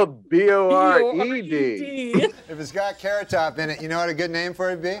spelled B-O-R-E-D." If it's got Carrot Top in it, you know what a good name for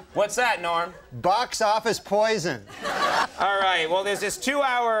it would be? What's that, Norm? Box office poison. All right, well, there's this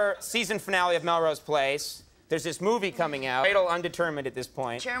 2-hour season finale of Melrose Place. There's this movie coming out. Title undetermined at this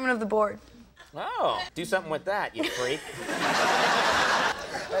point. Chairman of the board. Oh, do something with that, you freak.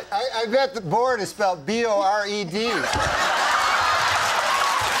 I bet the board is spelled B-O-R-E-D.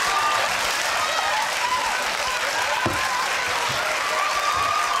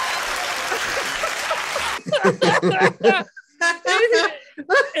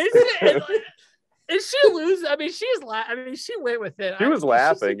 Is she lose? I mean, she went with it. She was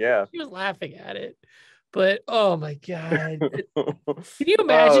laughing, yeah. She was laughing at it. But oh my God. Can you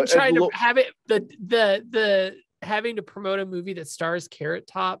imagine trying to have it the having to promote a movie that stars Carrot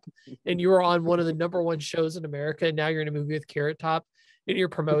Top and you were on one of the #1 shows in America and now you're in a movie with Carrot Top and you're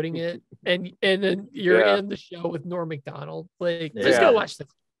promoting it and then you're in the show with Norm Macdonald. Like just go watch this.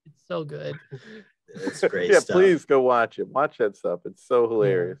 It's so good. It's great Yeah, stuff. please go watch it. Watch that stuff. It's so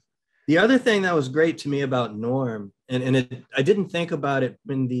hilarious. The other thing that was great to me about Norm, I didn't think about it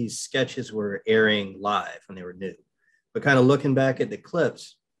when these sketches were airing live when they were new, but kind of looking back at the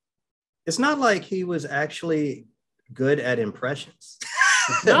clips, it's not like he was actually good at impressions.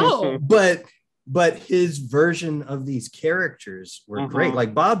 No. but his version of these characters were great.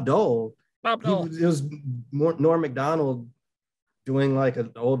 Like Bob Dole. It was more Norm Macdonald doing like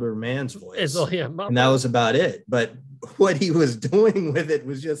an older man's voice. And that was about it. But what he was doing with it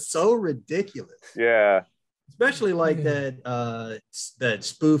was just so ridiculous. Yeah. Especially like that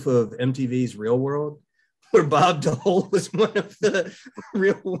spoof of MTV's Real World, where Bob Dole was one of the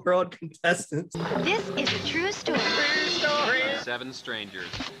Real World contestants. This is a true story. 7 strangers.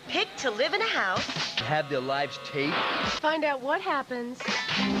 Picked to live in a house. Have their lives taped. Find out what happens.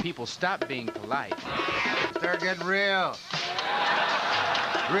 People stop being polite. Start getting real.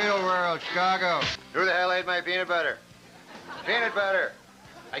 Real World, Chicago. Who the hell ate my peanut butter? Peanut butter.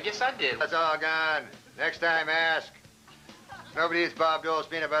 I guess I did. That's all gone. Next time, ask. Nobody eats Bob Dole's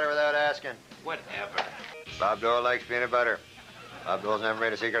peanut butter without asking. Whatever. Bob Dole likes peanut butter. Bob Dole's never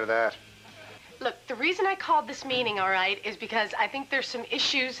made a secret of that. Look, the reason I called this meeting, all right, is because I think there's some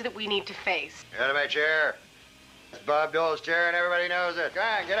issues that we need to face. Get out of my chair. It's Bob Dole's chair and everybody knows it. Come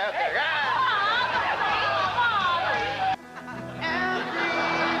on, get out there.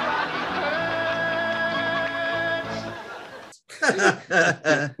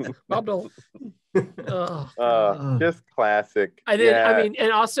 Bob Dole. Just classic. I did. I mean,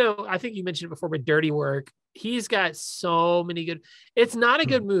 and also, I think you mentioned it before, but Dirty Work. He's got so many good. It's not a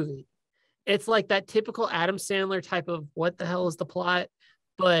good movie. It's like that typical Adam Sandler type of what the hell is the plot,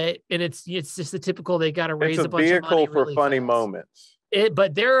 and it's just the typical they got to raise a bunch of money. It's a vehicle for funny moments.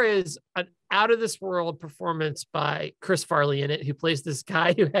 But there is an out of this world performance by Chris Farley in it, who plays this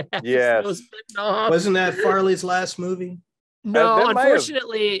guy who had his nose bitten off. Wasn't that Farley's last movie? No,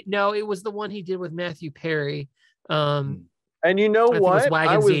 unfortunately, no. It was the one he did with Matthew Perry. And you know what?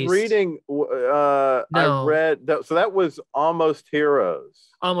 I was East. reading. I read that. So that was Almost Heroes.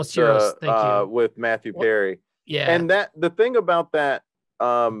 Almost Heroes. Thank you. With Matthew Perry. Yeah. And the thing about that,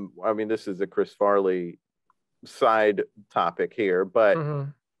 I mean, this is a Chris Farley side topic here, but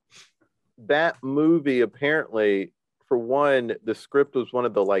that movie apparently, for one, the script was one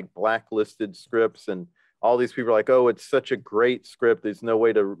of the like blacklisted scripts, and all these people are like, "Oh, it's such a great script. There's no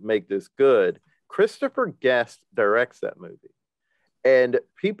way to make this good." Christopher Guest directs that movie, and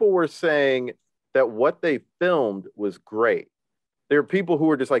people were saying that what they filmed was great. There are people who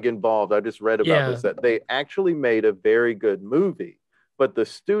were just like involved. I just read about this, that they actually made a very good movie, but the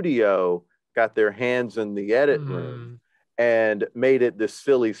studio got their hands in the edit room and made it this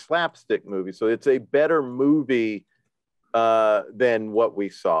silly slapstick movie. So it's a better movie than what we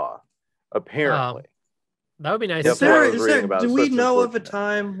saw, apparently. That would be nice. Do we know of a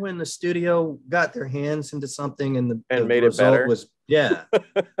time when the studio got their hands into something and the made result it better? was Because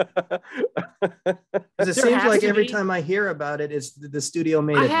it seems like every time I hear about it, it's the studio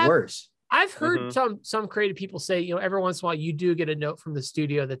made it worse. I've heard some creative people say, every once in a while you do get a note from the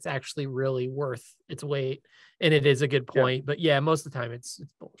studio that's actually really worth its weight, and it is a good point. But yeah, most of the time it's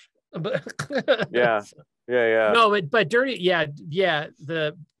bullshit. But No, but Dirty,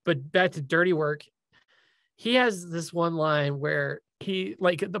 but back to Dirty Work. He has this one line where he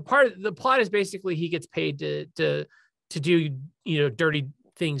the plot is basically he gets paid to do dirty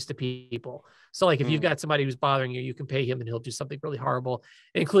things to people. So like if you've got somebody who's bothering you, you can pay him and he'll do something really horrible,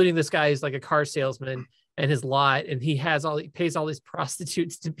 including this guy is like a car salesman and his lot, and he pays all these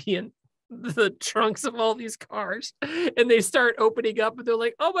prostitutes to be in the trunks of all these cars, and they start opening up and they're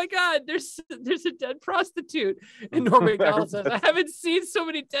like, oh my God, there's a dead prostitute. And Norm Macdonald says, I haven't seen so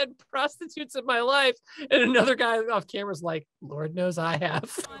many dead prostitutes in my life. And another guy off camera is like, Lord knows I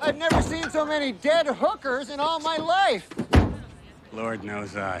have. I've never seen so many dead hookers in all my life. Lord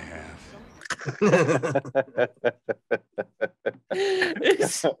knows I have.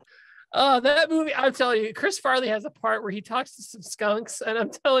 That movie, I'm telling you, Chris Farley has a part where he talks to some skunks, and I'm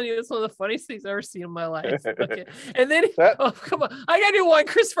telling you, it's one of the funniest things I've ever seen in my life. Okay. And then, oh, come on, I gotta do one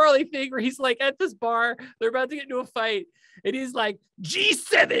Chris Farley thing where he's like at this bar, they're about to get into a fight, and he's like,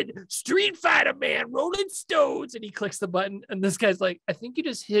 G7, Street Fighter Man, Rolling Stones, and he clicks the button, and this guy's like, I think you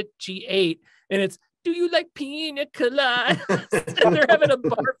just hit G8, and it's, do you like pina colada? And they're having a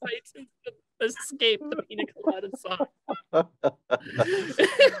bar fight to escape the pina colada song.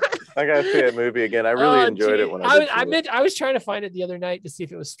 I gotta see that movie again. I really enjoyed it when I was trying to find it the other night to see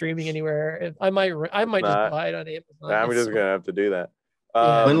if it was streaming anywhere. I might just buy it on Amazon. I'm just gonna have to do that.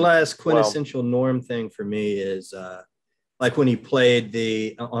 One last quintessential Norm thing for me is like when he played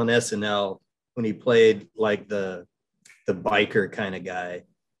on SNL, when he played like the biker kind of guy.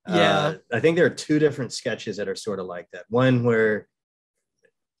 I think there are two different sketches that are sort of like that. One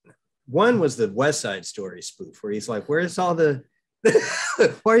was the West Side Story spoof where he's like, where's all the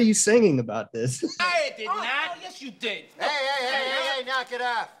why are you singing about this? I did not. Yes, you did. Hey, knock it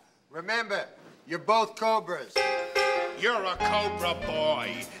off. Remember, you're both Cobras. You're a Cobra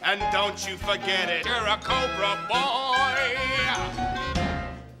boy, and don't you forget it. You're a Cobra boy.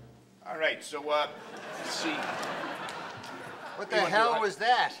 All right, so, let's see. What the hell was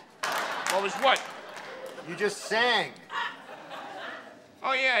that? What was what? You just sang.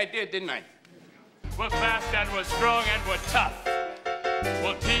 Oh, yeah, I did, didn't I? We're fast and we're strong and we're tough.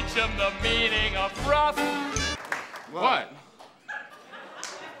 We'll teach them the meaning of rough. What?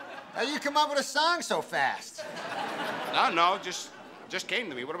 How you come up with a song so fast? No, just came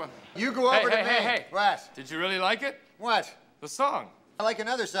to me. What about? You go over to me. Hey. What? Did you really like it? What? The song. I like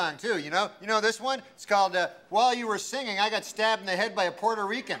another song, too, you know? You know this one? It's called, While You Were Singing, I Got Stabbed in the Head by a Puerto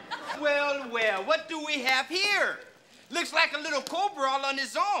Rican. Well, what do we have here? Looks like a little cobra all on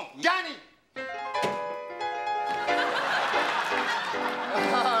his own. Johnny!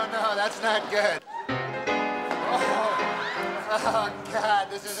 Oh, no, that's not good. Oh, God,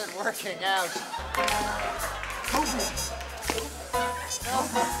 this isn't working out.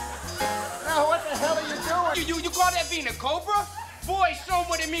 No, what the hell are you doing? You call that being a cobra? Boy, show 'em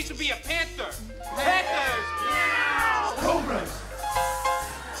what it means to be a panther. Panthers! Meow! Cobras!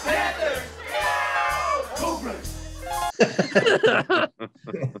 Panthers! Meow! Cobras!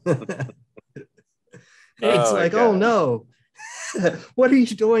 It's like, oh no, what are you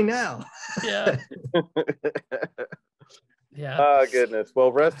doing now? Yeah. Yeah. Oh, goodness.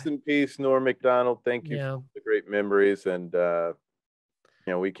 Well, rest in peace, Norm Macdonald. Thank you for the great memories. And,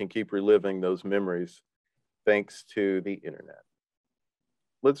 we can keep reliving those memories thanks to the internet.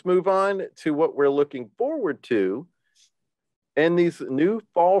 Let's move on to what we're looking forward to and these new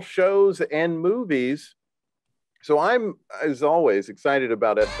fall shows and movies. So I'm, as always, excited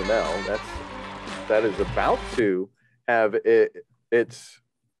about SNL. That is about to have its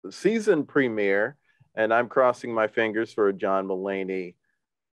season premiere, and I'm crossing my fingers for a John Mulaney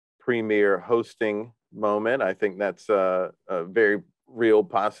premiere hosting moment. I think that's a very real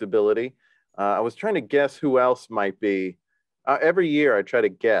possibility. I was trying to guess who else might be. Every year I try to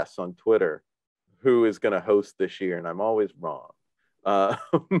guess on Twitter who is going to host this year, and I'm always wrong. I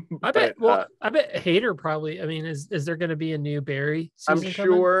bet Hader probably. I mean, is there going to be a new Barry season I'm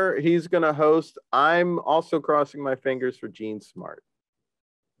sure he's going to host. I'm also crossing my fingers for Gene Smart.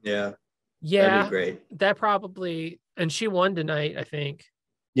 Yeah. That'd be great. That probably, and she won tonight, I think.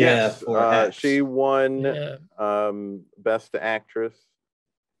 Yes, she won Best Actress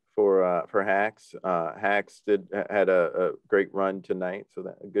for Hacks. Hacks had a great run tonight, so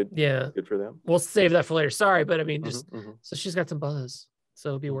that good for them. We'll save that for later. Sorry, but I mean, so she's got some buzz, so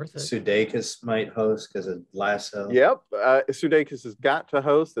it'll be worth it. Sudeikis might host because of Lasso. Yep, Sudeikis has got to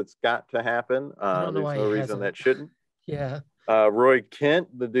host. It's got to happen. There's no reason that shouldn't. Yeah. Roy Kent,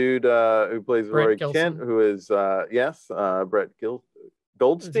 the dude who plays Roy Kent, who is Brett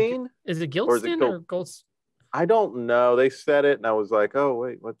Goldstein. Is it Gilstein or Goldstein? I don't know. They said it, and I was like, "Oh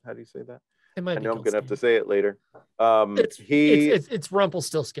wait, what? How do you say that?" I know I'm gonna have to say it later. It's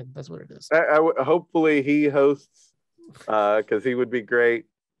Rumpelstiltskin. That's what it is. Hopefully he hosts, because he would be great.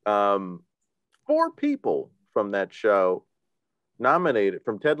 4 people from that show nominated,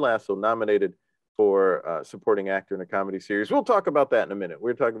 from Ted Lasso, nominated for supporting actor in a comedy series. We'll talk about that in a minute.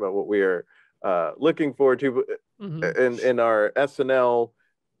 We're talking about what we are looking forward to in our SNL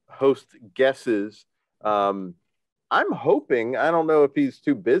host guesses. I'm hoping, I don't know if he's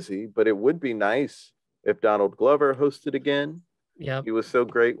too busy, but it would be nice if Donald Glover hosted again. Yeah, he was so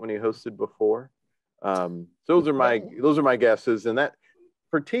great when he hosted before. Those are my guesses. And that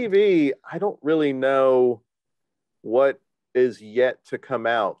for TV, I don't really know what is yet to come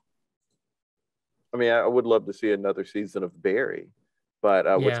out. I mean, I would love to see another season of Barry, but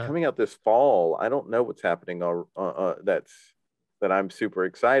what's coming out this fall, I don't know what's happening. That I'm super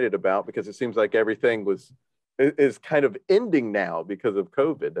excited about, because it seems like everything is kind of ending now because of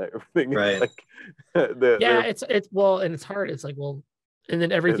COVID. Everything is like it's hard. It's like, well, and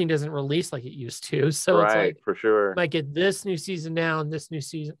then everything doesn't release like it used to. So it's like, for sure, might get this new season now and this new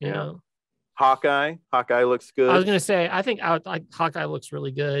season. You know, Hawkeye looks good. I was gonna say, I think Hawkeye looks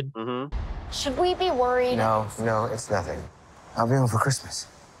really good. Should we be worried? No, it's nothing. I'll be home for Christmas.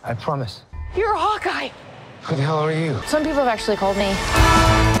 I promise. You're a Hawkeye. Who the hell are you? Some people have actually called me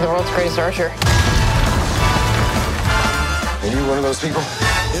the world's greatest archer. Are you one of those people?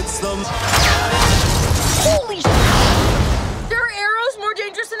 It's the... Holy shit! There are arrows more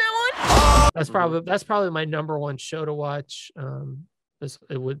dangerous than that one? That's probably my number one show to watch.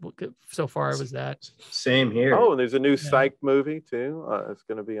 So far it was that. Same here. Oh, and there's a new Psych movie too. It's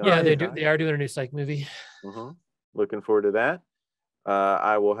going to be on. Yeah, they are doing a new Psych movie. Looking forward to that.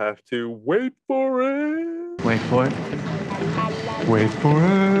 I will have to wait for it. Wait for it. Wait for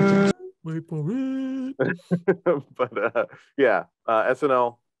it. Wait for it. But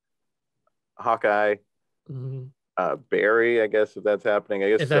SNL, Hawkeye, Barry, I guess, if that's happening. I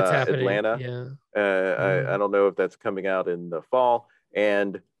guess Atlanta. I don't know if that's coming out in the fall,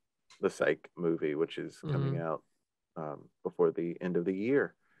 and the Psych movie, which is coming out before the end of the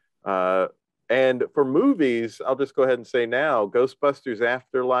year. And for movies, I'll just go ahead and say now, Ghostbusters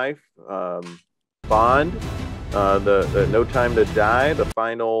Afterlife, Bond, the No Time to Die, the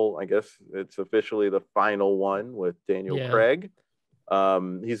final, I guess it's officially the final one with Daniel Craig.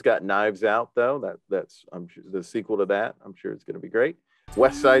 He's got Knives Out, though. That's I'm sure the sequel to that. I'm sure it's going to be great.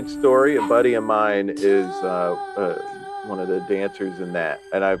 West Side Story, a buddy of mine is one of the dancers in that.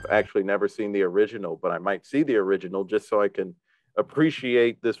 And I've actually never seen the original, but I might see the original just so I can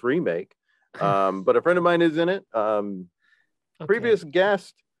appreciate this remake. But a friend of mine is in it. Previous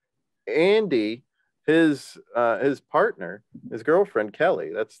guest, Andy, his partner, his girlfriend,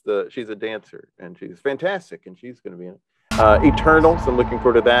 Kelly, she's a dancer and she's fantastic and she's going to be in it. Eternals, I'm looking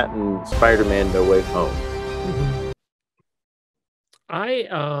forward to that, and Spider-Man No Way Home. I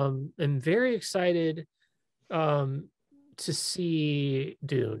am very excited to see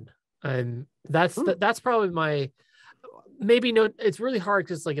Dune. That's probably my it's really hard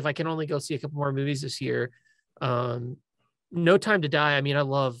because like if I can only go see a couple more movies this year, No Time to Die. I mean, I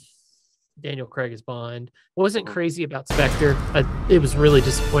love Daniel Craig as Bond. Wasn't crazy about Spectre. It was really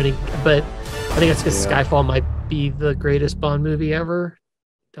disappointing, but I think that's because Skyfall might be the greatest Bond movie ever.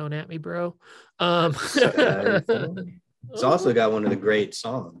 Don't at me, bro. It's also got one of the great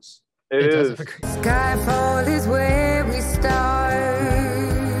songs. It is. Skyfall is where we start.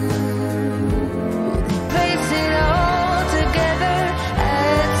 Place it all together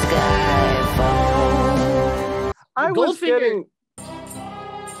at Skyfall. I was getting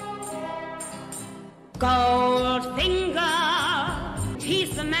Goldfinger,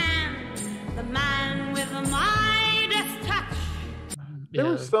 he's the man with the Midas touch. There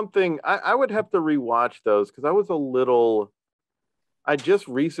was something I would have to rewatch those because I just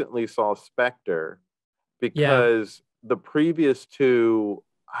recently saw Spectre because the previous two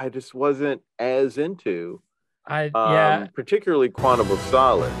I just wasn't as into. Particularly Quantum of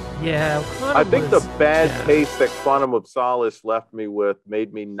Solace. I think the bad taste that Quantum of Solace left me with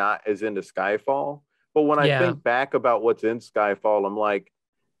made me not as into Skyfall. But when I think back about what's in Skyfall, I'm like,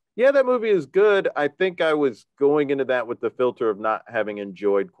 yeah, that movie is good. I think I was going into that with the filter of not having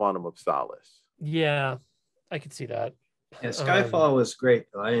enjoyed Quantum of Solace. Yeah, I could see that. Yeah, Skyfall was great,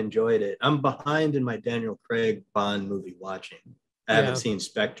 though. I enjoyed it. I'm behind in my Daniel Craig Bond movie watching. I haven't seen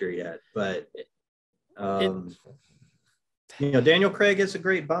Spectre yet, but Daniel Craig is a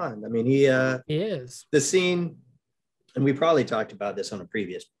great Bond. I mean, he is. The scene, and we probably talked about this on a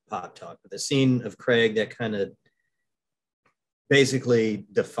previous Pop Talk, but the scene of Craig that kind of basically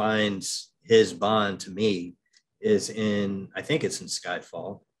defines his Bond to me is I think it's in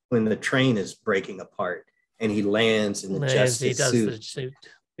Skyfall, when the train is breaking apart and he lands in the Justice suit. The suit.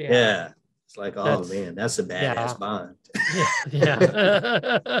 Yeah. It's like, man, that's a badass Bond.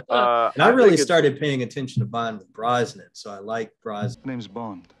 And I really started paying attention to Bond with Brosnan, so I like Brosnan. Name's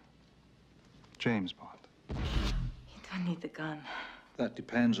Bond. James Bond. You don't need the gun. That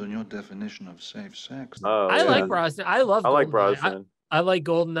depends on your definition of safe sex. I like Brosnan. I like Brosnan. I like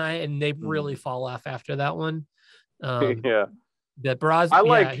GoldenEye, and they really fall off after that one. That Brosnan. I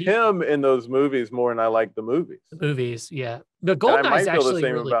like him in those movies more than I like the movies. The movies, yeah. But GoldenEye is actually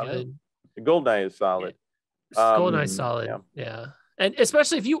really good. GoldenEye is solid. GoldenEye's solid. Yeah. And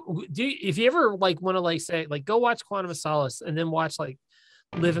especially if you ever like want to like say like go watch Quantum of Solace and then watch like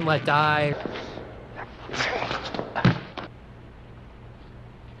Live and Let Die.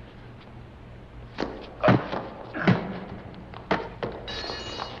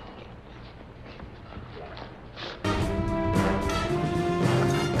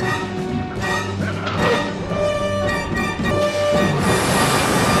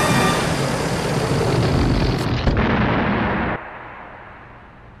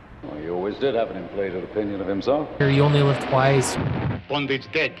 Did have an inflated opinion of himself. You only live twice. Bond is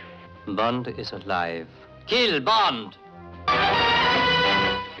dead. Bond is alive. Kill Bond!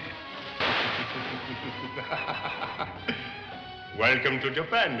 Welcome to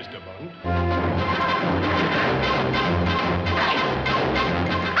Japan, Mr. Bond.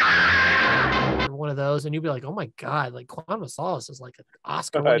 One of those, and you'd be like, "Oh my god!" Like Quantum of Solace is like an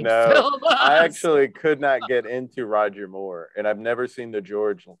Oscar-winning film. I actually could not get into Roger Moore, and I've never seen the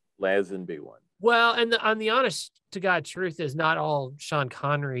George Lazenby one. Well, and on the honest to God truth is not all Sean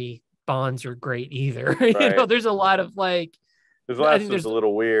Connery Bonds are great either. Right. There's a lot of like. His last was a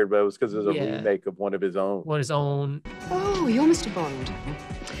little weird, but it was because it was a remake of one of his own. Oh, you're Mr. Bond.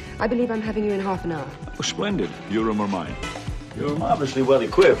 I believe I'm having you in half an hour. Oh, splendid. Your room or mine? You're marvelously well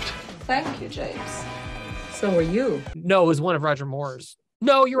equipped. Thank you, James. So are you. No, it was one of Roger Moore's.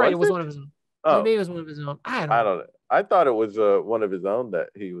 No, you're right. It was one of his own. Oh. Maybe it was one of his own. I don't know. I thought it was one of his own that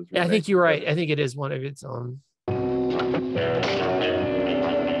he was. Yeah, I think you're right. I think it is one of its own. I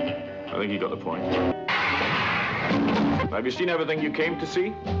think you got the point. Have you seen everything you came to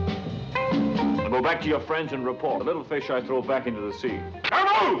see? Go back to your friends and report. The little fish I throw back into the sea. Come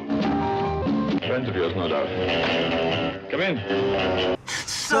on! Friends of yours, no doubt. Come in.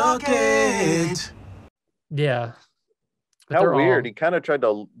 Suck it. Yeah. But how weird. He kind of tried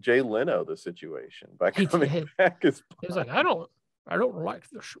to Jay Leno the situation by coming back as He was like, I don't like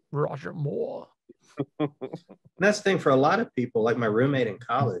this Roger Moore. And that's the thing for a lot of people, like my roommate in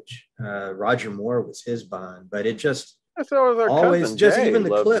college, Roger Moore was his Bond, but it just always just Jay even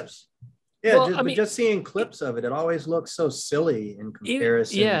the clips. Yeah, well, just seeing clips of it, it always looks so silly in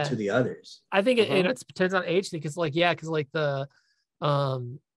comparison to the others. I think it depends on age, because like the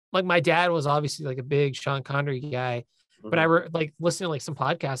like my dad was obviously like a big Sean Connery guy, but I like listening to like some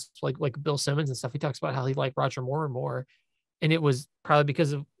podcasts like Bill Simmons and stuff. He talks about how he liked Roger Moore and more. And it was probably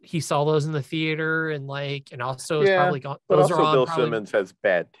because of he saw those in the theater and also it's probably gone. But also Bill Simmons has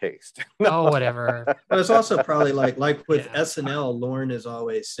bad taste. Oh, whatever. But it's also probably like with SNL, Lauren has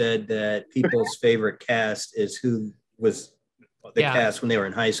always said that people's favorite cast is who was the cast when they were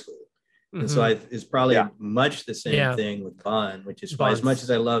in high school. And so it's probably much the same thing with Bond, which is why as much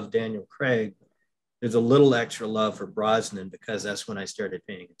as I love Daniel Craig, there's a little extra love for Brosnan because that's when I started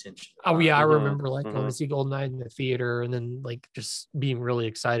paying attention. Oh yeah, I remember going to see Goldeneye in the theater and then like just being really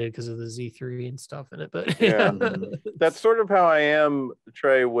excited because of the Z3 and stuff in it. But that's sort of how I am,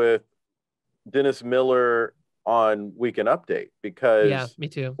 Trey, with Dennis Miller on Weekend Update, because me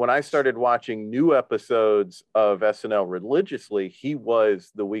too. When I started watching new episodes of SNL religiously, he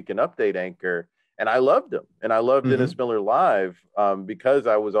was the Weekend Update anchor, and I loved him, and I loved Dennis Miller live because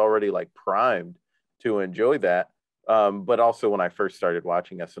I was already like primed to enjoy that. But also when I first started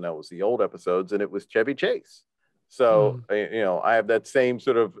watching SNL was the old episodes, and it was Chevy Chase. So, I have that same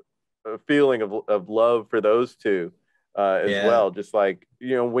sort of feeling of love for those two as well. Just like,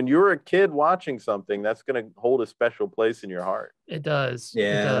 when you're a kid watching something, that's going to hold a special place in your heart. It does.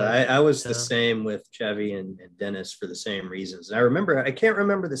 Yeah. It does. I was the same with Chevy and Dennis for the same reasons. And I can't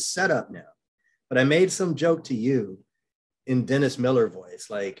remember the setup now, but I made some joke to you in Dennis Miller voice,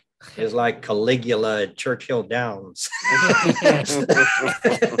 like it's like Caligula at Churchill Downs. I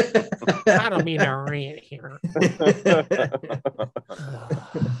don't mean to rant here.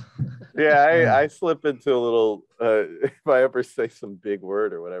 I slip into a little if I ever say some big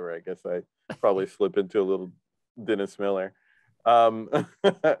word or whatever, I guess I probably slip into a little Dennis Miller, if I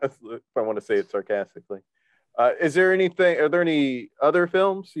want to say it sarcastically. Are there any other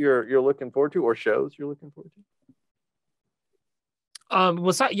films you're looking forward to, or shows you're looking forward to?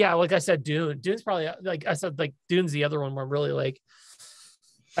 Like I said, Dune's probably, like I said, like Dune's the other one where I'm really like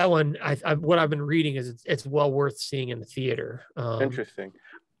that one. What I've been reading is it's well worth seeing in the theater. Interesting.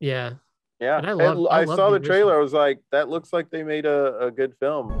 Yeah. And I saw the trailer. I was like, that looks like they made a good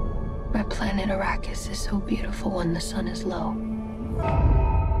film. My planet Arrakis is so beautiful when the sun is low.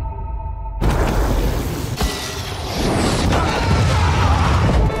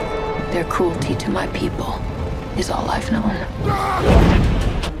 Their cruelty to my people is all I've known.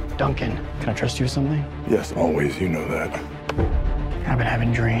 Duncan, can I trust you with something? Yes, always. You know that. I've been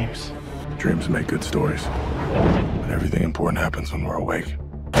having dreams. Dreams make good stories. But everything important happens when we're awake.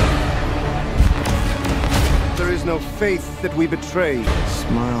 There is no faith that we betray.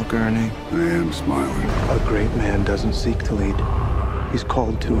 Smile, Gurney. I am smiling. A great man doesn't seek to lead. He's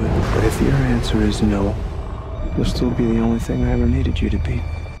called to it. But if your answer is no, you'll still be the only thing I ever needed you to be.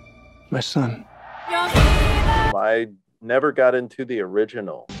 My son. I never got into the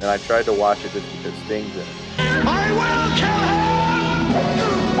original, and I tried to watch it just because Sting's in it. I will kill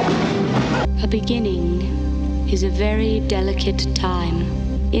him! A beginning is a very delicate time.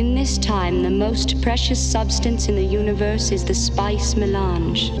 In this time, the most precious substance in the universe is the spice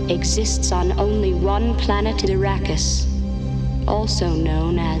melange. Exists on only one planet, Arrakis, also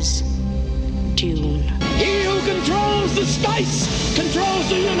known as Dune. He who controls the spice controls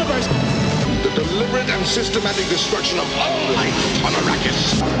the universe. The deliberate and systematic destruction of all life on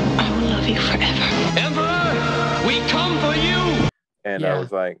Arrakis. I will love you forever. Emperor, we come for you. And I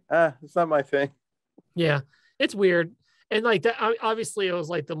was like, it's not my thing. Yeah, it's weird. And like that, obviously it was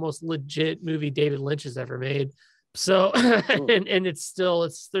like the most legit movie David Lynch has ever made. So, and there's a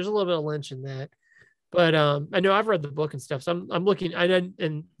little bit of Lynch in that, but I know I've read the book and stuff. So I'm looking,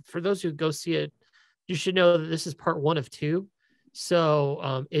 and for those who go see it, you should know that this is part 1 of 2.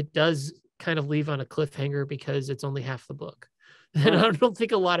 So it does kind of leave on a cliffhanger because it's only half the book. And I don't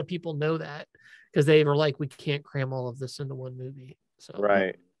think a lot of people know that because they were like, we can't cram all of this into one movie. So,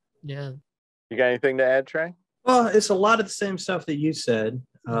 right. Yeah. You got anything to add, Trey? Well, it's a lot of the same stuff that you said.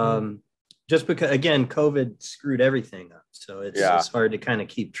 Just because, again, COVID screwed everything up. So it's hard to kind of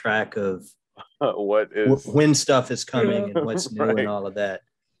keep track of when stuff is coming and what's new and all of that.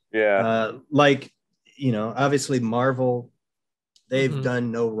 Yeah. Obviously Marvel, they've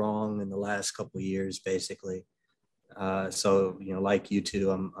done no wrong in the last couple of years, basically. So, like you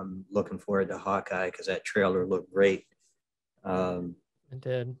two, I'm looking forward to Hawkeye because that trailer looked great. It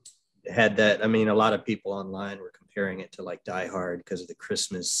did. Had that. I mean, a lot of people online were comparing it to like Die Hard because of the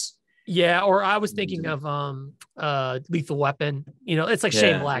Christmas. Yeah, or I was thinking of Lethal Weapon. You know, it's like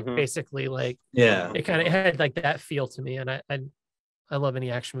Shane Black, basically. Like, it kind of had like that feel to me, and I love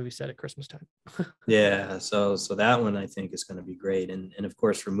any action movie set at Christmas time. Yeah, so that one I think is going to be great, and of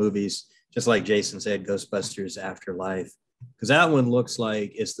course for movies, just like Jason said, Ghostbusters Afterlife, because that one looks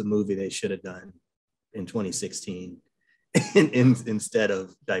like it's the movie they should have done in 2016 instead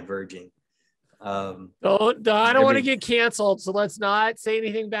of Diverging. I don't want to get canceled, so let's not say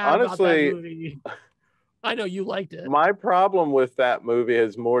anything bad about that movie. I know you liked it. My problem with that movie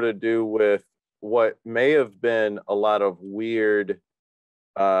has more to do with what may have been a lot of weird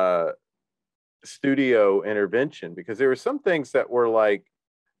studio intervention, because there were some things that were like,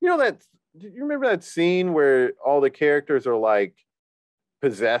 you know, that you remember that scene where all the characters are like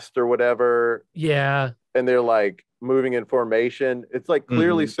possessed or whatever, and they're like moving in formation. It's like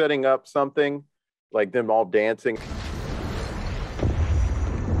clearly setting up something, like them all dancing.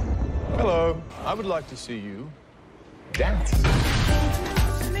 Hello, I would like to see you dance.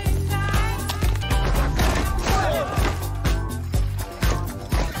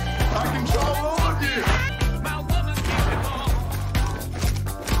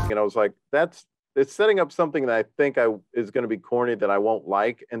 And I was like, it's setting up something that I think is going to be corny that I won't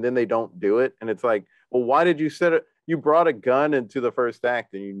like, and then they don't do it, and it's like, well, why did you set it? You brought a gun into the first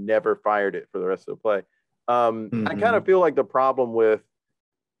act and you never fired it for the rest of the play. I kind of feel like the problem with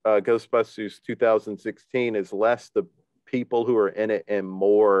Ghostbusters 2016 is less the people who are in it and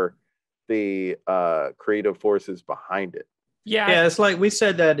more the creative forces behind it. Yeah, it's like we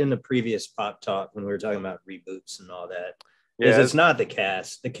said that in the previous Pop Talk when we were talking about reboots and all that. It's not the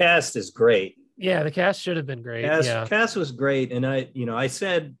cast. The cast is great. Yeah, the cast should have been great. Cast was great, and I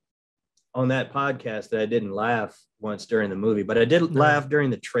said on that podcast that I didn't laugh once during the movie, but I did laugh during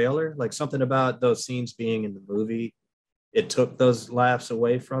the trailer. Like something about those scenes being in the movie, it took those laughs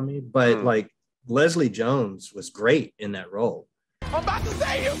away from me. But like Leslie Jones was great in that role. I'm about to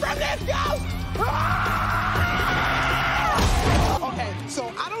save you from this ghost! Okay,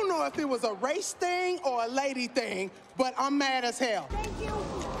 so I don't know if it was a race thing or a lady thing, but I'm mad as hell. Thank you.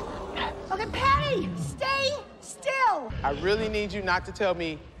 Okay, Patty, stay still. I really need you not to tell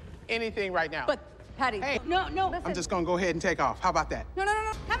me anything right now. But, Patty, hey, no, listen. I'm just gonna go ahead and take off. How about that? No.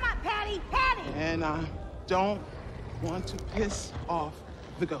 Come on, Patty. And I don't want to piss off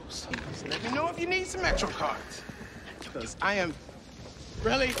the ghost. So let me know if you need some Metro cards, because I am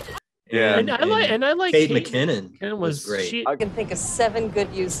really. Yeah, and I like Kate McKinnon. Was great. I can think of 7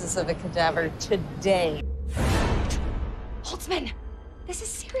 good uses of a cadaver today. Holtzman, this is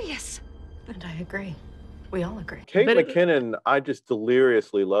serious. And I agree. We all agree. Kate McKinnon, I just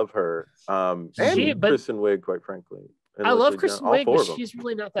deliriously love her. And Kristen Wiig, quite frankly. I love Kristen Wiig, but she's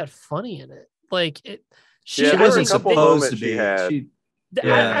really not that funny in it. Like she wasn't supposed to be.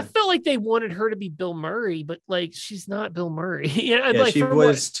 I felt like they wanted her to be Bill Murray, but like she's not Bill Murray. She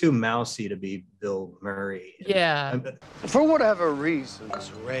was too mousy to be Bill Murray. Yeah. For whatever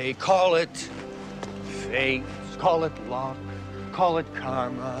reasons, Ray, call it fate, call it luck, call it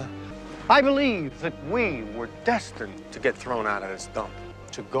karma. I believe that we were destined to get thrown out of this dump,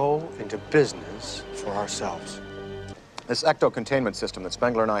 to go into business for ourselves. This ecto-containment system that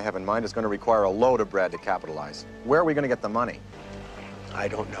Spengler and I have in mind is going to require a load of bread to capitalize. Where are we going to get the money? I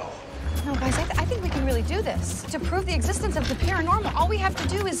don't know. No, guys, I think we can really do this. To prove the existence of the paranormal, all we have to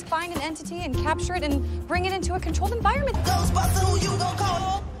do is find an entity and capture it and bring it into a controlled environment. Ghostbuster, who you gonna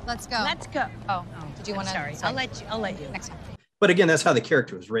call? Let's go. Let's go. Oh, did you want to? Sorry, I'll let you. Next time. But again, that's how the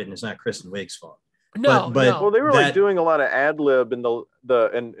character was written. It's not Kristen Wiig's fault. No. Well, they were like doing a lot of ad lib and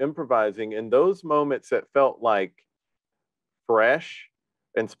and improvising, and those moments that felt like fresh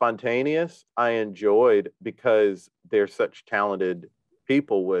and spontaneous, I enjoyed because they're such talented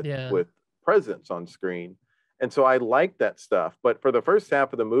people with presence on screen, and so I liked that stuff. But for the first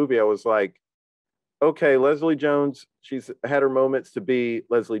half of the movie, I was like, okay, Leslie Jones, she's had her moments to be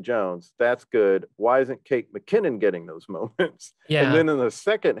Leslie Jones. That's good. Why isn't Kate McKinnon getting those moments? Yeah. And then in the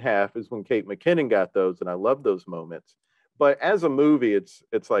second half is when Kate McKinnon got those, and I love those moments. But as a movie, it's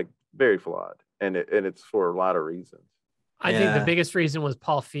like very flawed, and it's for a lot of reasons. I think the biggest reason was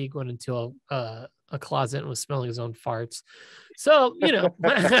Paul Feig went into a closet and was smelling his own farts. So,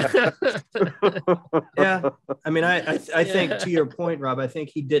 Yeah. I mean, I think to your point, Rob, I think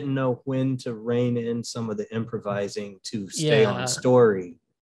he didn't know when to rein in some of the improvising to stay on story.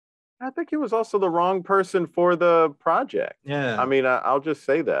 I think he was also the wrong person for the project. Yeah. I mean, I'll just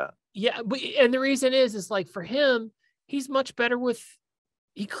say that. Yeah. And the reason is like for him, he's much better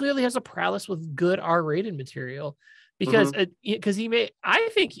he clearly has a prowess with good R-rated material. because he made, I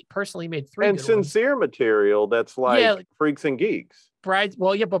think he personally made 3 and good sincere material that's like Freaks and Geeks.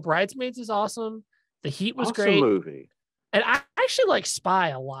 But Bridesmaids is awesome. The Heat was Awesome great movie. and I actually like Spy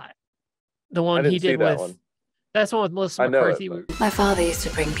a lot. The one he did that with one. That's the one with Melissa I know McCarthy. it, My father used to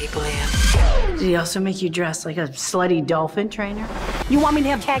bring people in. Did he also make you dress like a slutty dolphin trainer? You want me to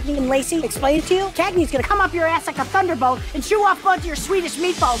have Cagney and Lacey explain it to you? Cagney's gonna come up your ass like a thunderbolt and chew off both your Swedish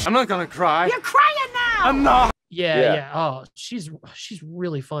meatballs. I'm not gonna cry. You're crying now! I'm not. Yeah. Oh, she's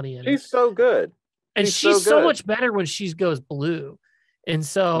really funny in it. She's so good. And she's so much better when she goes blue. And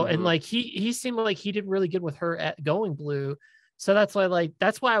so, and like he seemed like he did really good with her at going blue. So that's why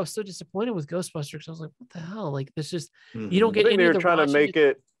I was so disappointed with Ghostbusters. I was like, what the hell? Like this just you don't get any they're of the trying to make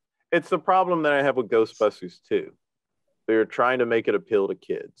it. It's the problem that I have with Ghostbusters too. They're trying to make it appeal to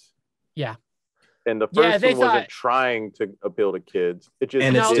kids. Yeah. And the first one wasn't trying to appeal to kids. It just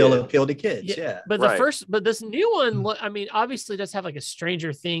it still appealed to kids. Yeah. But but this new one, I mean, obviously does have like a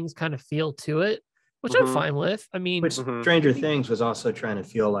Stranger Things kind of feel to it, which I'm fine with. I mean, Stranger Things was also trying to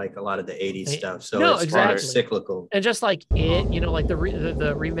feel like a lot of the 80s stuff. So it's exactly cyclical. And just like it, like the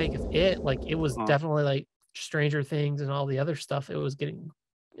remake of it, like it was definitely like Stranger Things and all the other stuff it was getting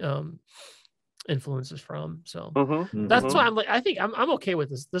influences from. So that's why I'm like, I think I'm okay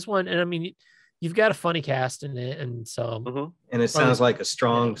with this one. And I mean, you've got a funny cast in it, and so and it sounds like a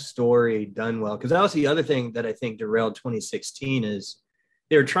strong story done well. Because that was the other thing that I think derailed 2016 is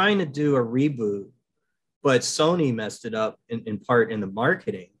they were trying to do a reboot, but Sony messed it up in part in the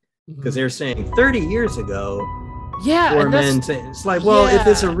marketing because they're saying 30 years ago. Yeah, it's like, well, if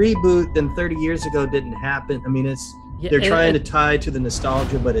it's a reboot, then 30 years ago didn't happen. I mean, they're trying to tie to the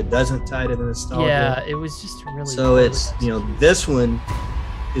nostalgia, but it doesn't tie to the nostalgia. Yeah, it was just really. So it's this one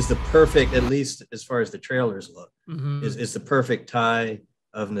is the perfect, at least as far as the trailers look, is the perfect tie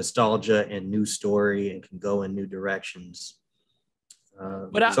of nostalgia and new story and can go in new directions.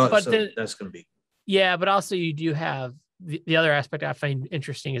 But that's going to be. Yeah, but also you do have the other aspect I find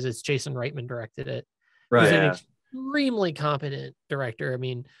interesting is it's Jason Reitman directed it. Right. He's an extremely competent director. I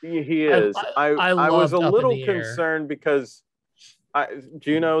mean, he is. I was a little concerned because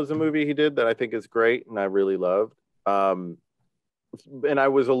Juno is a movie he did that I think is great and I really loved. And I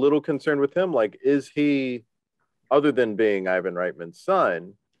was a little concerned with him. Like, is he, other than being Ivan Reitman's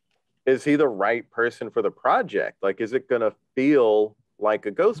son, is he the right person for the project? Like, is it going to feel like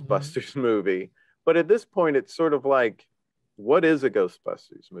a Ghostbusters movie? But at this point, it's sort of like, what is a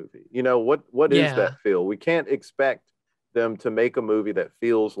Ghostbusters movie? What is that feel? We can't expect them to make a movie that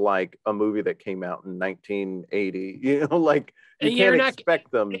feels like a movie that came out in 1980. You can't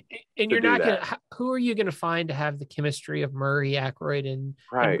expect them. And you're not going to, who are you going to find to have the chemistry of Murray, Aykroyd, and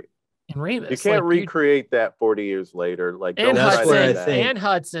Ramis? You can't recreate that 40 yeyears later. Like, and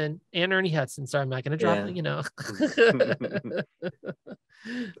Hudson, and Ernie Hudson. Sorry, I'm not going to drop it,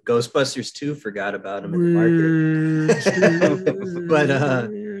 Ghostbusters 2 forgot about him in the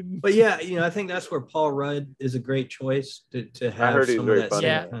market. but yeah, I think that's where Paul Rudd is a great choice to have some of that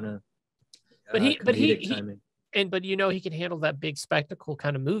kind of he can handle that big spectacle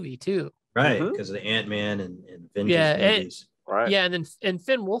kind of movie too. Right, because of the Ant-Man and Avengers movies. Right. Yeah, and then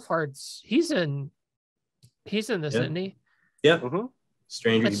Finn Wolfhard's he's in this, isn't he? Yep.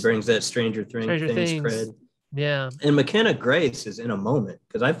 He brings that Stranger Things cred. Yeah. And McKenna Grace is in a moment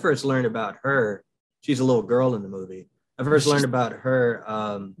because I first learned about her. She's a little girl in the movie. I first learned about her.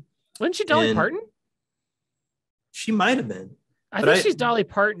 Wasn't she Dolly Parton? She might have been. I think she's Dolly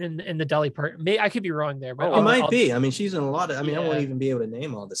Parton in the Dolly Parton. I could be wrong there, but it might be. I mean, she's in a lot of. I mean, I won't even be able to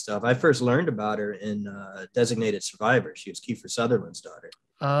name all the stuff. I first learned about her in Designated Survivor. She was Kiefer Sutherland's daughter.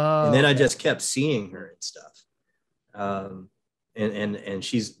 Oh. And then I just kept seeing her and stuff. And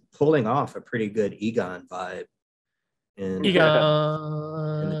she's pulling off a pretty good Egon vibe in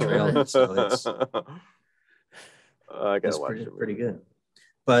the trailer. So it's I gotta watch it. Pretty good.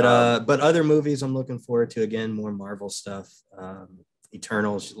 But other movies I'm looking forward to, again, more Marvel stuff.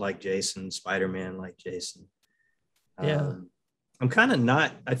 Eternals like Jason, Spider-Man like Jason. I'm kind of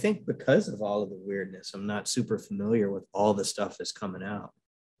not, I think because of all of the weirdness, I'm not super familiar with all the stuff that's coming out.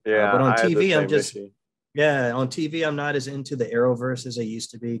 Yeah. But on TV, I'm just on TV, I'm not as into the Arrowverse as I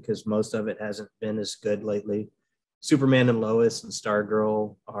used to be because most of it hasn't been as good lately. Superman and Lois and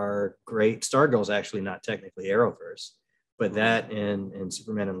Stargirl are great. Stargirl's actually not technically Arrowverse, but that and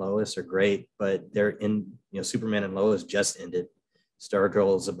Superman and Lois are great. But they're in, Superman and Lois just ended.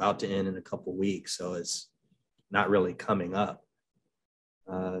 Stargirl is about to end in a couple weeks, so it's not really coming up.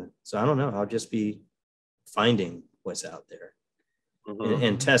 So I don't know. I'll just be finding what's out there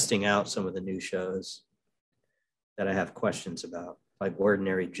and testing out some of the new shows that I have questions about, like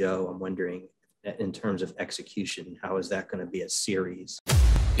Ordinary Joe. I'm wondering in terms of execution? How is that going to be a series?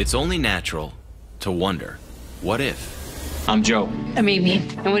 It's only natural to wonder, what if? I'm Joe. I'm Amy.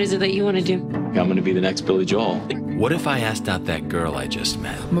 And what is it that you want to do? I'm going to be the next Billy Joel. What if I asked out that girl I just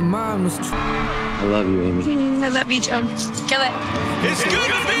met? My mom was... I love you, Amy. I love you, Joe. Kill it. It's good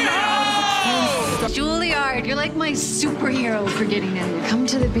to be home! Juilliard, you're like my superhero for getting in there. Come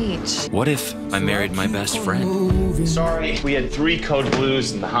to the beach. What if I married my best friend? Sorry, we had 3 code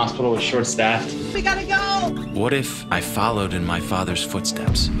blues and the hospital was short-staffed. We gotta go! What if I followed in my father's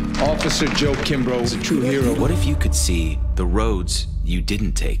footsteps? Officer Joe Kimbrough is a true hero. What if you could see the roads you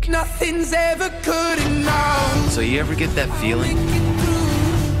didn't take? Nothing's ever good enough. So you ever get that feeling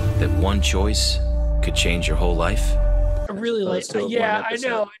that one choice could change your whole life? I really like, yeah, I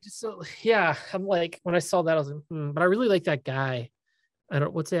know. Yeah, I'm like, when I saw that, I was like, but I really like that guy. I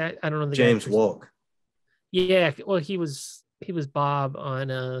don't know the James guy. Wolk. Yeah, well, he was Bob on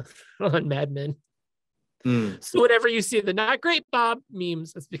Mad Men. So whenever you see the "not great Bob"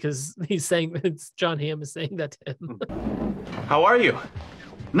 memes, it's because it's John Hamm is saying that to him. How are you?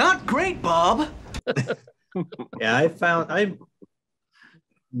 Not great, Bob. Yeah, I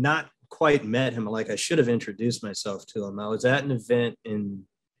not quite met him. Like, I should have introduced myself to him. I was at an event in,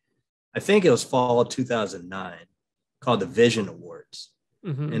 I think it was fall of 2009, called the Vision Awards.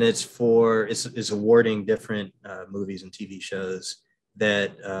 And it's awarding different movies and TV shows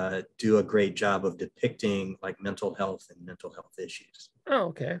that do a great job of depicting like mental health and mental health issues. Oh,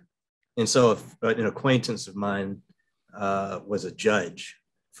 okay. And so an acquaintance of mine was a judge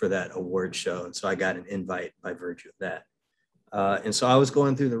for that award show. And so I got an invite by virtue of that. And so I was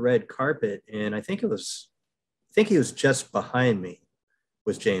going through the red carpet, and I think he was just behind me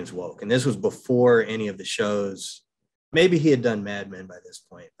was James Wolk. And this was before any of the shows. Maybe he had done Mad Men by this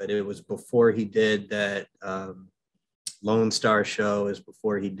point, but it was before he did that Lone Star show. Is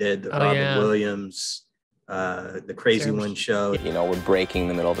before he did the Robin Williams, the Crazy One show. You know, we're breaking in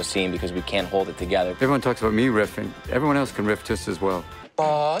the middle of a scene because we can't hold it together. Everyone talks about me riffing. Everyone else can riff just as well.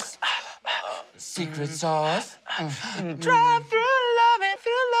 Boss. Secret sauce. Drive through loving,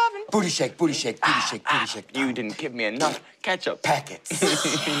 feel loving. Booty shake, booty shake, booty shake, booty shake. You didn't give me enough ketchup packets.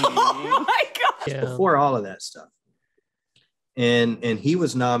 Oh my God. Yeah. Before all of that stuff. And he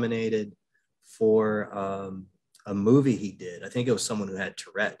was nominated for a movie he did. I think it was someone who had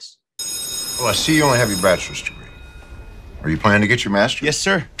Tourette's. Well, I see you only have your bachelor's degree. Are you planning to get your master's? Yes,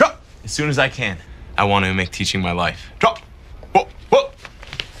 sir. Drop! As soon as I can. I want to make teaching my life. Drop! Whoa, whoa!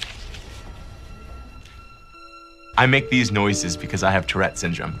 I make these noises because I have Tourette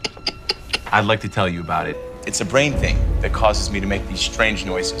syndrome. I'd like to tell you about it. It's a brain thing that causes me to make these strange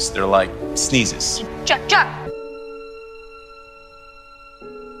noises. They're like sneezes. Chuck, Chuck.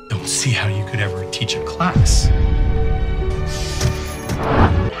 Don't see how you could ever teach a class.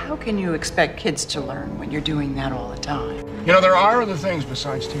 How can you expect kids to learn when you're doing that all the time? You know, there are other things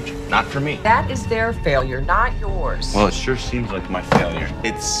besides teaching. Not for me. That is their failure, not yours. Well, it sure seems like my failure.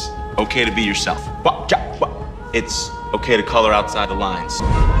 It's okay to be yourself. It's okay to color outside the lines.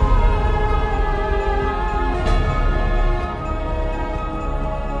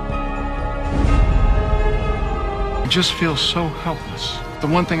 I just feel so helpless. The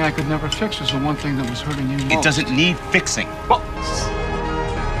one thing I could never fix was the one thing that was hurting you most. It doesn't need fixing.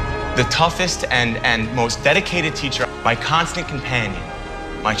 The toughest and most dedicated teacher, my constant companion,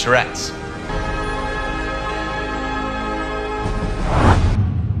 my Tourette's.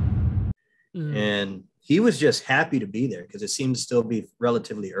 And he was just happy to be there because it seemed to still be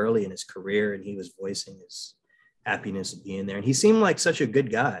relatively early in his career, and he was voicing his happiness of being there. And he seemed like such a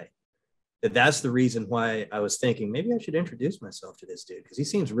good guy that's the reason why I was thinking maybe I should introduce myself to this dude because he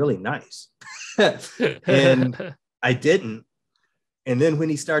seems really nice. And I didn't. And then when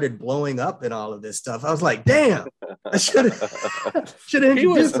he started blowing up and all of this stuff, I was like, damn, I should have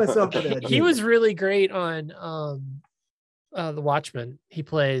introduced myself to that dude. He was really great on The Watchmen. He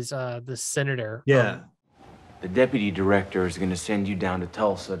plays the senator. Yeah. The deputy director is going to send you down to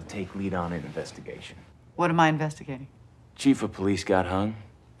Tulsa to take lead on an investigation. What am I investigating? Chief of police got hung.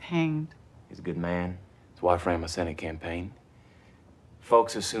 Hanged. He's a good man. His wife ran my Senate campaign.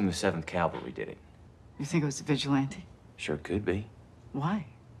 Folks assume the 7th Cavalry did it. You think it was a vigilante? Sure could be. Why?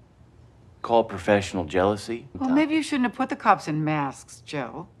 Call professional jealousy. Well, maybe you shouldn't have put the cops in masks,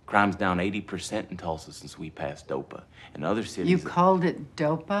 Joe. Crime's down 80% in Tulsa since we passed DOPA. In other cities... You called it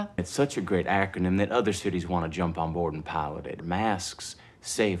DOPA? It's such a great acronym that other cities want to jump on board and pilot it. Masks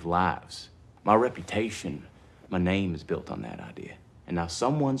save lives. My reputation, my name is built on that idea. And now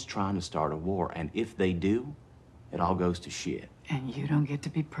someone's trying to start a war, and if they do, it all goes to shit. And you don't get to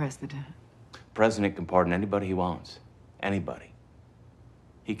be president. President can pardon anybody he wants. Anybody.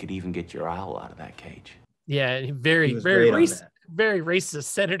 He could even get your owl out of that cage. Yeah, very racist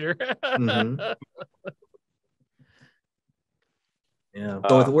senator. Mm-hmm. Yeah,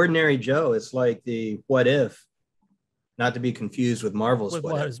 but with Ordinary Joe, it's like the What If, not to be confused with Marvel's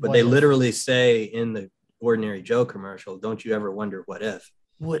What If, but they literally say in the Ordinary Joe commercial, "Don't you ever wonder what if?"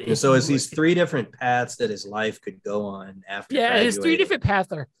 What and if so it's these three different paths that his life could go on after. Yeah, graduating. his three different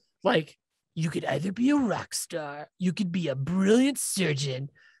paths are like, you could either be a rock star, you could be a brilliant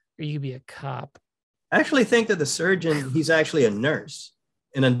surgeon, or you could be a cop. I actually think that the surgeon, he's actually a nurse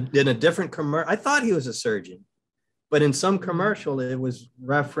in a different commercial. I thought he was a surgeon, but in some commercial it was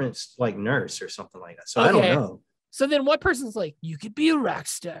referenced like nurse or something like that. So I don't know. So then what person's like, you could be a rock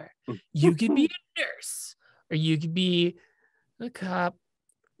star, you could be a nurse, or you could be a cop.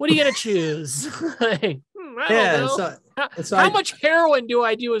 What are you going to choose? I don't know. How much heroin do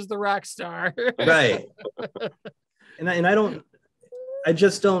I do as the rock star? Right. And I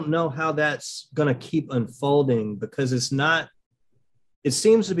just don't know how that's going to keep unfolding, because it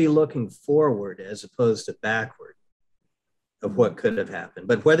seems to be looking forward as opposed to backward of what could have happened.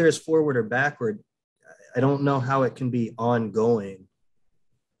 But whether it's forward or backward, I don't know how it can be ongoing,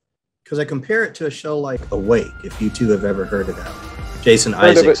 because I compare it to a show like Awake, if you two have ever heard of that. Jason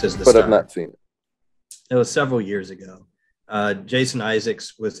Isaacs is the star. But I've not seen it. It was several years ago. Jason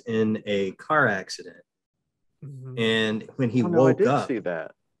Isaacs was in a car accident. Mm-hmm. And when he woke up,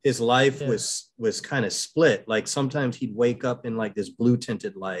 his life was kind of split. Like sometimes he'd wake up in like this blue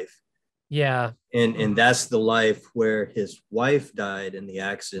tinted life. Yeah. And that's the life where his wife died in the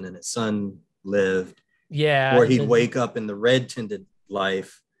accident and his son lived. Yeah. Or he'd wake up in the red tinted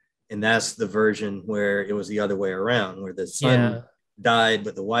life. And that's the version where it was the other way around, where the son died,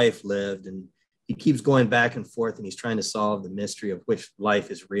 but the wife lived. And he keeps going back and forth, and he's trying to solve the mystery of which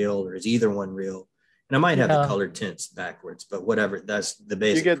life is real, or is either one real. And I might have the colored tints backwards, but whatever. That's the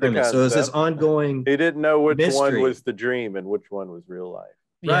basic premise. So it's this ongoing. He didn't know which mystery. One was the dream and which one was real life.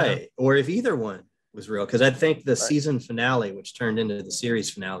 Right. Or if either one was real. Because I think the season finale, which turned into the series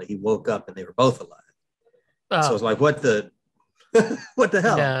finale, he woke up and they were both alive. So it's like, what the what the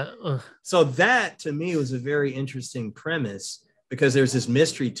hell? Yeah. So that to me was a very interesting premise, because there's this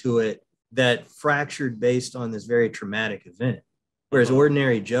mystery to it that fractured based on this very traumatic event. Whereas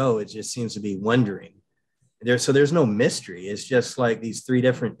Ordinary Joe, it just seems to be wondering. So there's no mystery. It's just like these three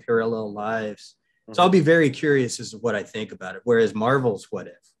different parallel lives. So I'll be very curious as to what I think about it. Whereas Marvel's What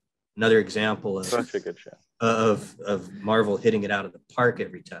If, another example of such a good show of Marvel hitting it out of the park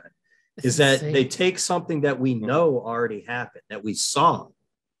every time, is that they take something that we know already happened, that we saw,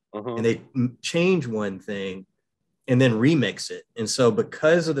 and they change one thing and then remix it. And so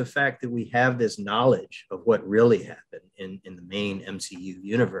because of the fact that we have this knowledge of what really happened in the main MCU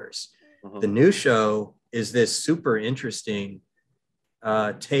universe, the new show is this super interesting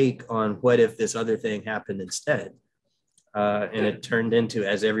take on what if this other thing happened instead. And it turned into,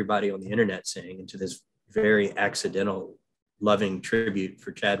 as everybody on the internet saying, into this very accidental, loving tribute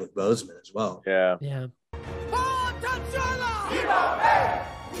for Chadwick Boseman as well. Yeah. Yeah.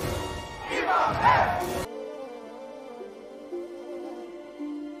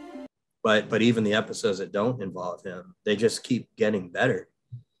 But even the episodes that don't involve him, they just keep getting better.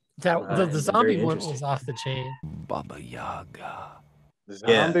 The zombie one was off the chain. Baba Yaga. The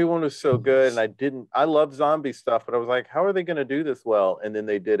zombie one was so good, and I love zombie stuff, but I was like, how are they going to do this well? And then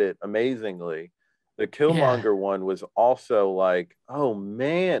they did it amazingly. The Killmonger one was also like, oh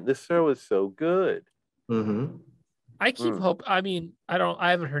man, this show is so good. I keep hope. I mean, I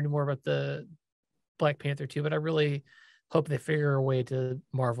haven't heard any more about the Black Panther 2, but I really hope they figure a way to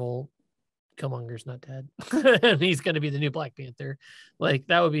Marvel. Killmonger's not dead, and he's going to be the new Black Panther. Like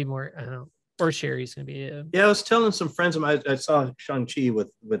that would be more. I don't know. Or Sherry's going to be. Yeah, I was telling some friends of mine. I saw Shang-Chi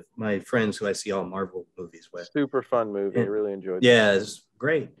with my friends who I see all Marvel movies with. Super fun movie. I really enjoyed it. Yeah, it's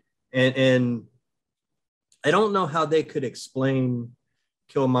great. And I don't know how they could explain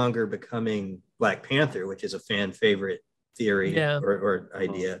Killmonger becoming Black Panther, which is a fan favorite theory or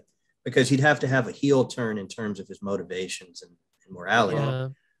idea, because he'd have to have a heel turn in terms of his motivations and morality. Yeah.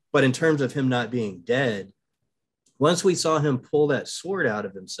 But in terms of him not being dead, once we saw him pull that sword out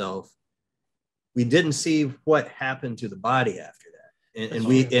of himself, we didn't see what happened to the body after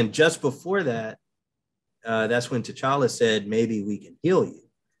that. And just before that, that's when T'Challa said, maybe we can heal you.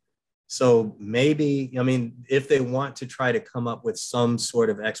 So maybe, I mean, if they want to try to come up with some sort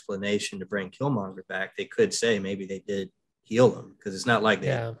of explanation to bring Killmonger back, they could say maybe they did heal him, because it's not like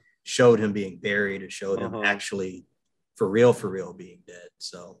they showed him being buried or showed him actually for real being dead.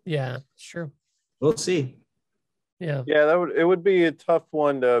 So yeah, sure. We'll see. Yeah. It would be a tough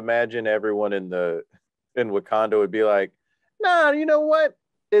one to imagine everyone in Wakanda would be like, nah, you know what?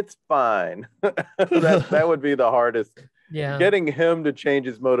 it's fine. that would be the hardest. Yeah. Getting him to change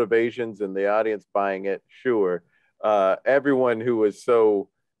his motivations and the audience buying it, sure. Everyone who was so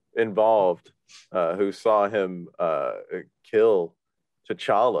involved, who saw him kill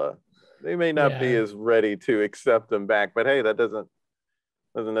T'Challa, they may not be as ready to accept him back. But hey, that doesn't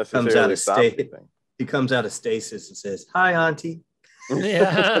necessarily stop anything. He comes out of stasis and says, "Hi, Auntie."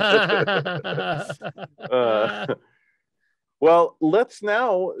 Yeah. Well, let's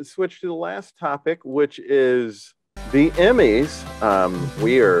now switch to the last topic, which is the Emmys.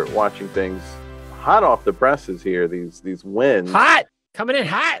 We are watching things hot off the presses here. These wins, coming in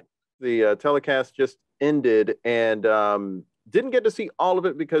hot. The telecast just ended, and didn't get to see all of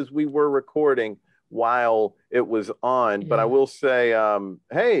it because we were recording while it was on. But I will say,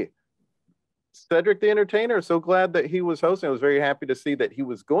 hey, Cedric the Entertainer, so glad that he was hosting. I was very happy to see that he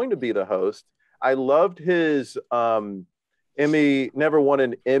was going to be the host. I loved his Emmy, never won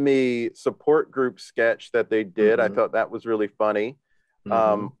an Emmy support group sketch that they did. I thought that was really funny.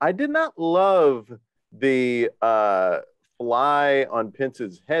 I did not love the fly on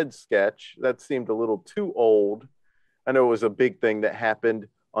Pence's head sketch. That seemed a little too old. I know it was a big thing that happened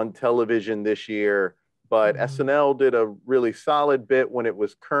on television this year, but SNL did a really solid bit when it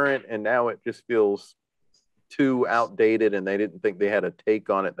was current, and now it just feels too outdated, and they didn't think they had a take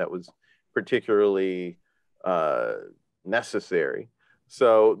on it that was particularly necessary.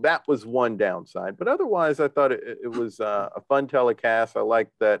 So that was one downside, but otherwise I thought it was a fun telecast. I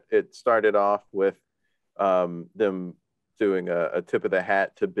liked that it started off with them doing a tip of the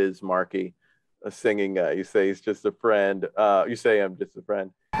hat to Biz Markie, singing you say he's just a friend, you say I'm just a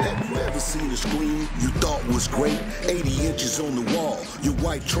friend. Have you ever seen a screen you thought was great? 80 inches on the wall, your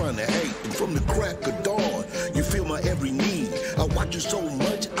wife trying to hate. And from the crack of dawn, you feel my every need. I watch you so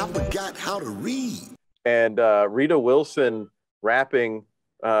much, I forgot how to read. And Rita Wilson rapping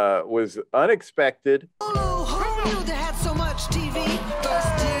was unexpected. Oh, who knew they had so much TV?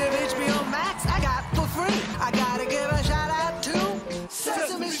 First year of HBO Max, I got for free. I gotta give a shout out to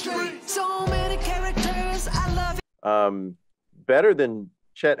Sesame Street. So many characters, I love it. Better than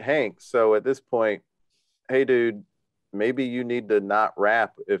Chet Hanks. So at this point, hey, dude, maybe you need to not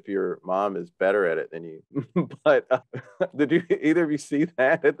rap if your mom is better at it than you. But did you either of you see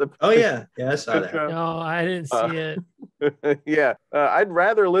that at the? Oh yeah, I saw that. No, I didn't see it. Yeah, I'd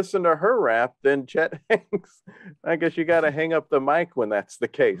rather listen to her rap than Chet Hanks. I guess you got to hang up the mic when that's the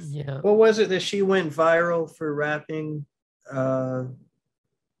case. Yeah. What was it that she went viral for rapping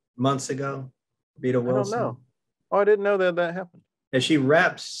months ago? Rita Wilson. I don't know. Oh, I didn't know that happened. And she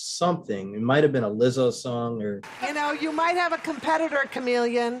rapped something. It might have been a Lizzo song or... You know, you might have a competitor,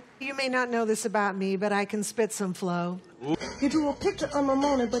 Chameleon. You may not know this about me, but I can spit some flow. You drew a picture of my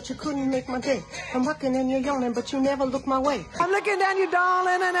morning, but you couldn't make my day. I'm rocking and you're yawning, but you never look my way. I'm looking down you,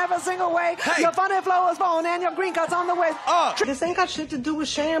 darling, in every single way. Hey. Your funny flow is born and your green card's on the way. This ain't got shit to do with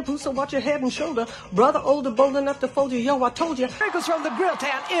shampoo, so watch your head and shoulder. Brother older, bold enough to fold you. Yo, I told you. Wrinkles from the grill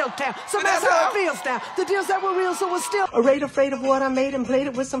town, ill town. So that's how it feels now. The deals that were real, so we're still afraid of what I made and played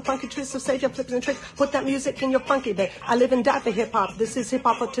it with some funky twists of sage, flips and tricks. Put that music in your funky bed. I live and die for hip hop. This is hip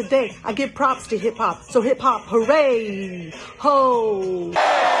hop of today. I give props to hip hop. So hip hop, hooray! Ho! Yo,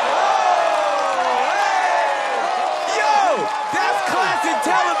 that's classic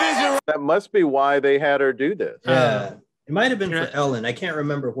television. That must be why they had her do this. Yeah. It might have been for Ellen. I can't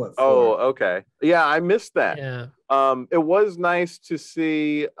remember what for. Oh, okay. Yeah, I missed that. Yeah. It was nice to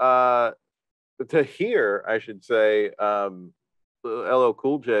see, to hear, I should say, LL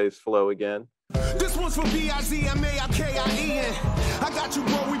Cool J's flow again. This one's for B-I-Z-M-A-R-K-I-E-N. I got you,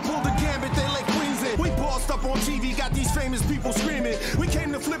 bro. We pulled the gambit. They let Queens in. We bossed up on TV. Got these famous people screaming. We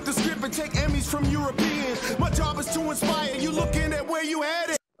came to flip the script and take Emmys from Europeans. My job is to inspire you. Looking at where you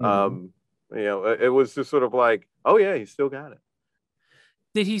headed. You know, it was just sort of like, oh yeah, he still got it.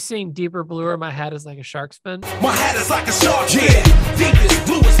 Did he sing Deeper Bluer? My hat is like a shark's fin. My hat is like a shark's fin. Deepest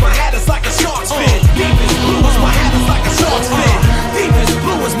bluest, my hat is like a shark's fin. Deepest bluest, my hat is like a shark's fin. Deepest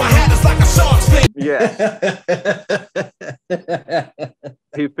bluest, my hat is like a shark's fin. Yeah.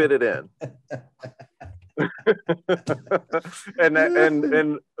 He fit it in. and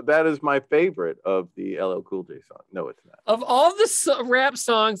that is my favorite of the LL Cool J song. No, it's not. Of all the rap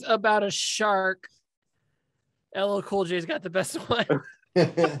songs about a shark, LL Cool J's got the best one.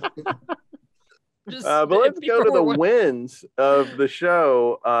 But let's go to the wins of the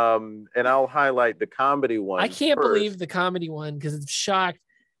show, and I'll highlight the comedy one. I can't first. believe the comedy one because it's shocked.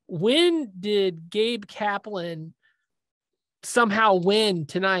 When did Gabe Kaplan somehow win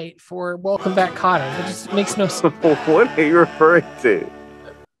tonight for Welcome Back, Kotter? It just makes no sense. What are you referring to?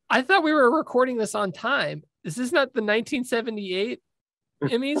 I thought we were recording this on time. Is this not the 1978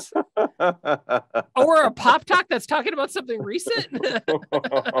 Emmys? Or a pop talk that's talking about something recent?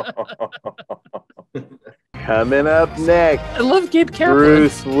 Coming up next, I love Gabe Kaplan.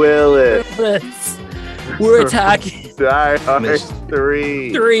 Bruce Willis. We're talking Die Hard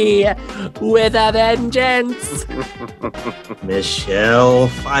 3. 3 with a vengeance. Michelle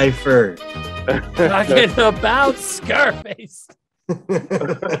Pfeiffer. Talking about Scarface.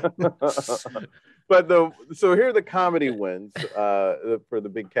 But so here are the comedy wins for the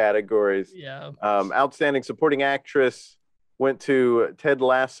big categories. Yeah. Outstanding supporting actress went to Ted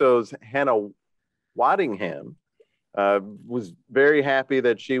Lasso's Hannah Waddingham. Was very happy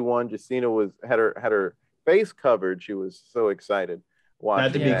that she won. Justina had her face covered. She was so excited.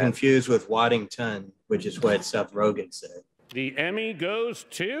 Not to be confused with Waddington, which is what Seth Rogen said. The Emmy goes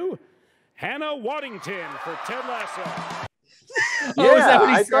to Hannah Waddington for Ted Lasso. Yeah,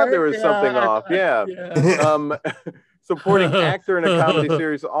 I thought there was something off. Yeah. Supporting actor in a comedy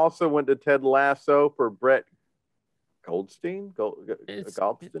series also went to Ted Lasso for Brett Goldstein.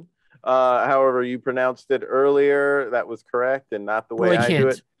 Goldstein. However, you pronounced it earlier. That was correct, and not the way I do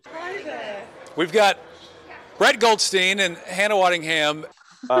it. We've got Brett Goldstein and Hannah Waddingham.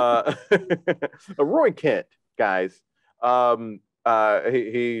 Roy Kent, guys.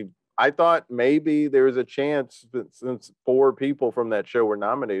 I thought maybe there was a chance, since 4 people from that show were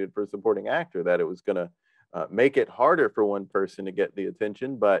nominated for supporting actor, that it was going to make it harder for one person to get the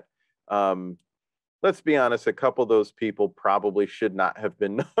attention. But let's be honest, a couple of those people probably should not have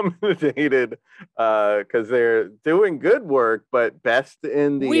been nominated because they're doing good work, but best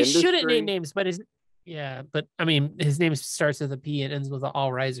in the industry. We shouldn't name names, but but I mean, his name starts with a P and ends with an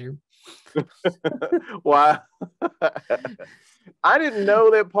all riser. Wow. I didn't know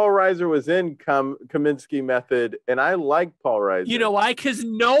that Paul Reiser was in Kaminsky Method, and I like Paul Reiser. You know why? Because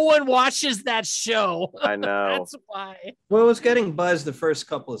no one watches that show. I know. That's why. Well, it was getting buzz the first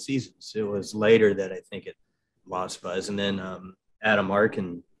couple of seasons. It was later that I think it lost buzz. And then Adam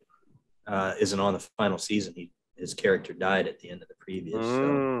Arkin isn't on the final season. His character died at the end of the previous.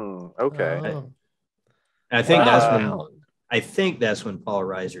 Okay. I think that's when Paul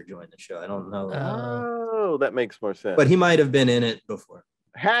Reiser joined the show. I don't know. Oh, that makes more sense. But he might have been in it before.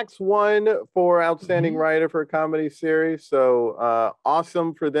 Hacks won for Outstanding Writer for a Comedy Series. So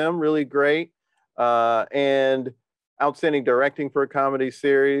awesome for them. Really great. And Outstanding Directing for a Comedy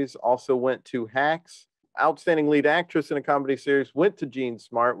Series also went to Hacks. Outstanding Lead Actress in a Comedy Series went to Jean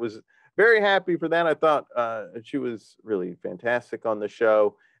Smart. Was very happy for that. I thought she was really fantastic on the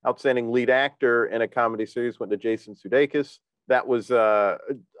show. Outstanding Lead Actor in a Comedy Series went to Jason Sudeikis. That was,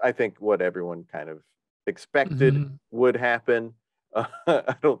 I think, what everyone kind of expected would happen.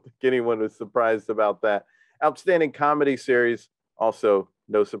 I don't think anyone was surprised about that. Outstanding Comedy Series, also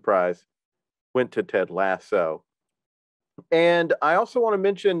no surprise, went to Ted Lasso. And I also want to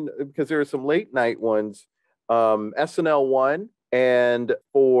mention, because there are some late night ones, SNL won, and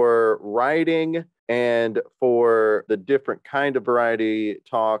for writing and for the different kind of variety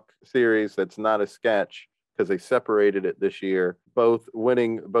talk series that's not a sketch, because they separated it this year, both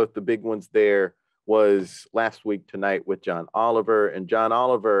the big ones there was Last Week Tonight with John Oliver. And John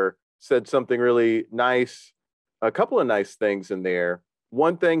Oliver said something really nice, a couple of nice things in there.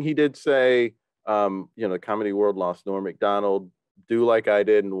 One thing he did say, the comedy world lost Norm Macdonald. Do like I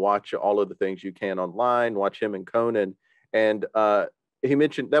did and watch all of the things you can online, watch him and Conan. And he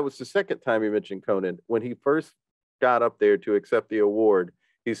mentioned, that was the second time he mentioned Conan. When he first got up there to accept the award,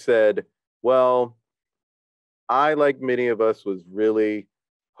 he said, well, I, like many of us, was really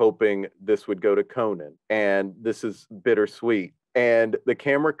hoping this would go to Conan, and this is bittersweet. And the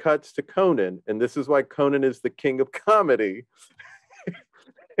camera cuts to Conan, and this is why Conan is the king of comedy.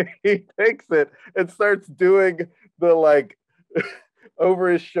 He takes it and starts doing the like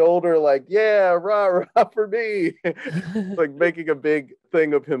over his shoulder, like, yeah, rah, rah for me. Like making a big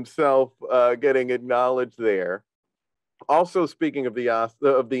thing of himself getting acknowledged there. Also, speaking of the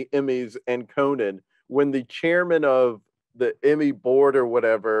Emmys and Conan, when the chairman of the Emmy board or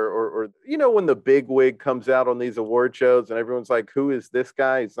whatever, or when the big wig comes out on these award shows and everyone's like, who is this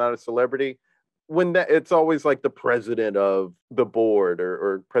guy? He's not a celebrity. When it's always like the president of the board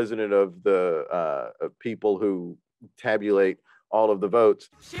or president of the people who tabulate all of the votes.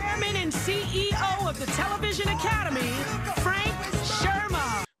 Chairman and CEO of the Television Academy, Frank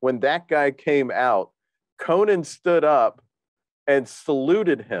Sherma. When that guy came out, Conan stood up and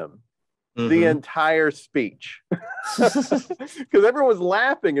saluted him the entire speech. Because everyone was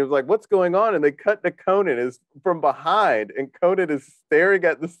laughing. It was like, what's going on? And they cut to Conan is from behind, and Conan is staring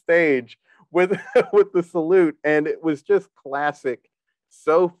at the stage with the salute. And it was just classic,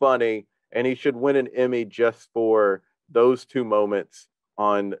 so funny. And he should win an Emmy just for those two moments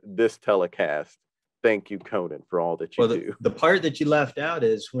on this telecast. Thank you, Conan, for all that you do. The part that you left out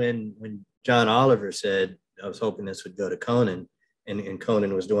is when John Oliver said, I was hoping this would go to Conan, and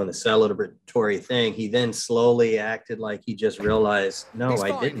Conan was doing the celebratory thing. He then slowly acted like he just realized, no,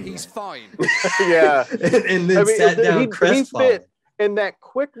 I didn't. He's fine. Yeah. and then sat down crestfallen. In that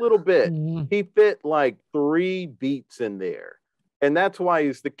quick little bit, he fit like 3 beats in there. And that's why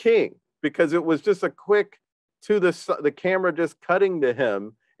he's the king, because it was just a quick to the camera just cutting to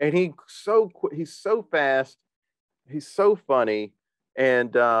him. And he's so fast. He's so funny.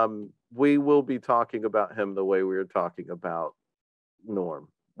 And we will be talking about him the way we were talking about Norm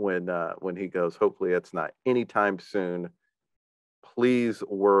when he goes, hopefully it's not anytime soon. Please,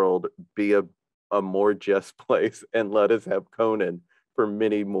 world, be a more just place and let us have Conan for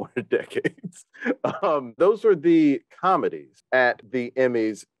many more decades. Those are the comedies at the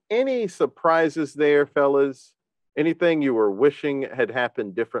Emmys. Any surprises there, fellas? Anything you were wishing had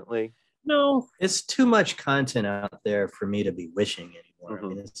happened differently? No, it's too much content out there for me to be wishing anymore. I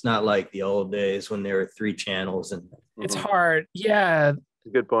mean, it's not like the old days when there were 3 channels and it's hard. Yeah.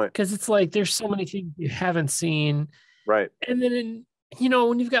 Good point. Because it's like there's so many things you haven't seen. Right. And then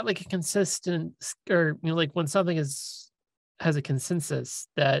when you've got like a consistent, or like when something has a consensus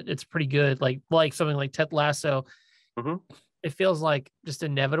that it's pretty good, like something like Ted Lasso, it feels like just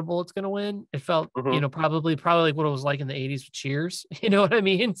inevitable it's going to win. It felt, probably like what it was like in the 80s with Cheers. You know what I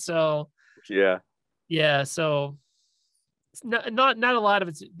mean? So yeah. So it's not a lot of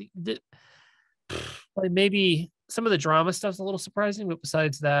it's like maybe some of the drama stuff's a little surprising, but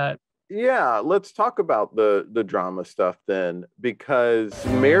besides that. Yeah, let's talk about the drama stuff then, because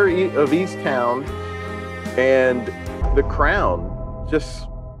Mayor of Easttown and The Crown just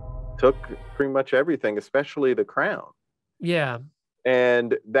took pretty much everything, especially The Crown. Yeah.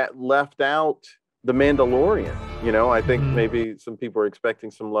 And that left out The Mandalorian. I think maybe some people are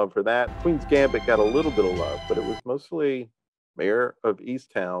expecting some love for that. Queen's Gambit got a little bit of love, but it was mostly Mayor of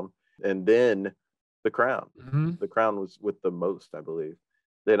Easttown and then The Crown. The Crown was with the most, I believe.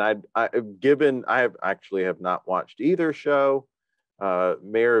 Then I have not watched either show.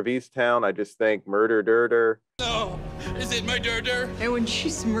 Mayor of Easttown, I just think murder dirter. No, is it my dirter? And when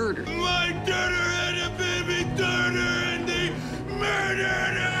she's murdered. My dirter had a baby dirter and they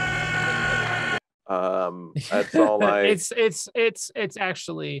murdered her. That's all I. It's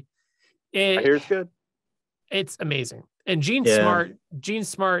actually. I hear it's good. It's amazing, and Jean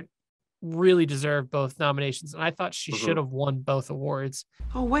Smart really deserved both nominations, and I thought she should have won both awards.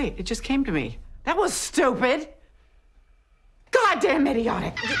 Oh wait, it just came to me. That was stupid. Goddamn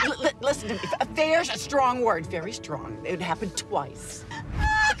idiotic. Listen to me. Fair's a strong word. Very strong. It happened twice.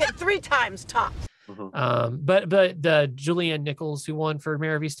 Okay, 3 times tops. But the Julianne Nichols who won for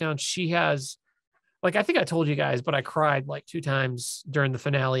Mayor of Easttown, she has, like, I think I told you guys, but I cried like 2 times during the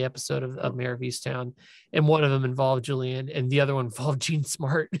finale episode of Mayor of Easttown, and one of them involved Julianne and the other one involved Jean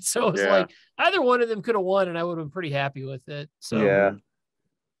Smart. So it was like either one of them could have won and I would have been pretty happy with it. So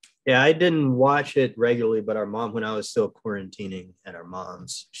yeah, I didn't watch it regularly, but our mom, when I was still quarantining at our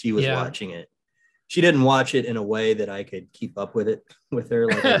mom's, she was watching it. She didn't watch it in a way that I could keep up with it with her.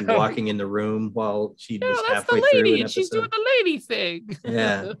 Like I'd be walking in the room while she was halfway through an episode. She's doing the lady thing.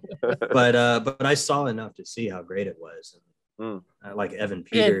 Yeah, but I saw enough to see how great it was. I like Evan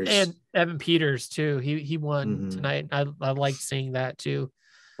Peters and Evan Peters too. He won tonight. I liked seeing that too.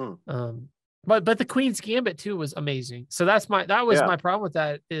 But the Queen's Gambit too was amazing. So that was my problem with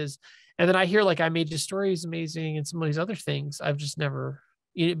that is, and then I hear like I Made Your Story is amazing and some of these other things I've just never.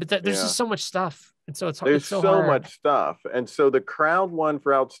 But there's just so much stuff, and so it's hard. There's so much stuff, and so The Crown won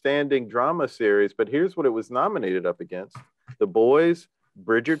for Outstanding Drama Series. But here's what it was nominated up against: The Boys,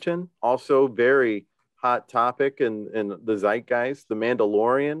 Bridgerton, also very hot topic in the zeitgeist. The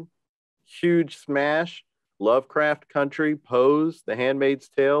Mandalorian, huge smash. Lovecraft Country, Pose, The Handmaid's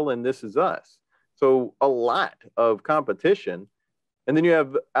Tale, and This Is Us. So a lot of competition. And then you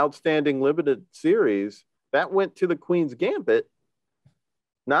have Outstanding Limited Series. That went to The Queen's Gambit,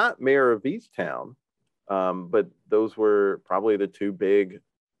 not Mayor of Easttown. But those were probably the 2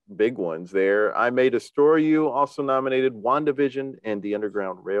 big ones there. I May Destroy You, also nominated, WandaVision, and The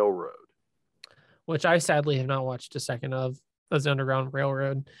Underground Railroad. Which I sadly have not watched a second of, as The Underground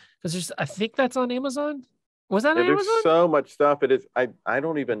Railroad. Because I think that's on Amazon. Was that on Amazon? There's so much stuff. It is. I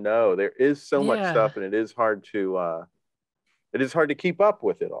don't even know. There is so much stuff, and it is hard to keep up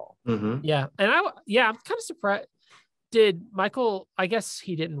with it all. Yeah, and I'm kind of surprised. Did Michael? I guess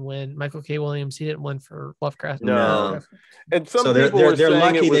he didn't win. Michael K. Williams. He didn't win for Lovecraft. No. And some people were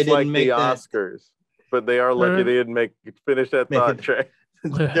saying it was like the Oscars, but they are lucky they didn't finish that thought, Trey.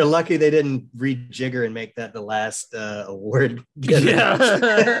 They're lucky they didn't rejigger and make that the last award.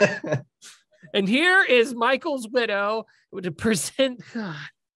 Yeah. And here is Michael's widow to present the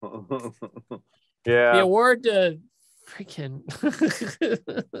award to freaking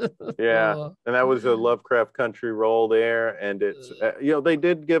And that was a Lovecraft Country role there, and it's they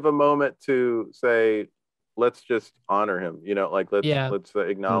did give a moment to say, let's just honor him, let's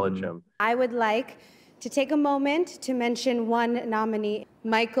acknowledge him. I would like to take a moment to mention one nominee,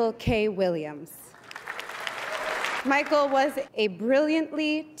 Michael K. Williams. Michael was a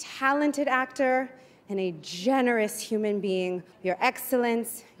brilliantly talented actor and a generous human being. Your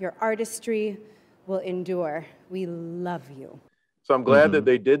excellence, your artistry will endure. We love you. So I'm glad that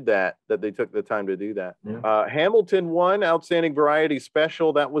they did that they took the time to do that. Yeah. Hamilton won Outstanding Variety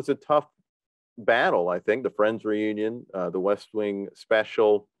Special. That was a tough battle, I think. The Friends Reunion, the West Wing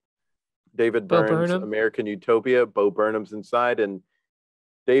Special, David Byrne's American Utopia, Bo Burnham's Inside, and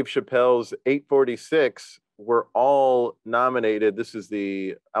Dave Chappelle's 846 were all nominated. This is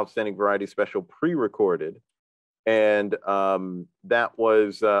the Outstanding Variety Special pre-recorded. And that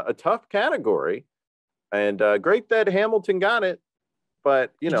was a tough category. And great that Hamilton got it.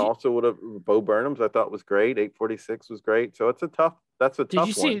 But, also would have Bo Burnham's, I thought was great. 846 was great. So that's a tough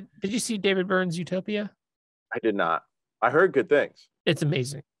one. Did you see David Byrne's Utopia? I did not. I heard good things. It's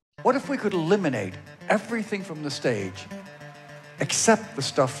amazing. What if we could eliminate everything from the stage except the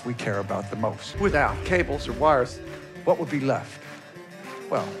stuff we care about the most? Without cables or wires, what would be left?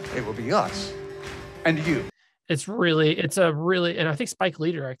 Well, it would be us and you. And I think Spike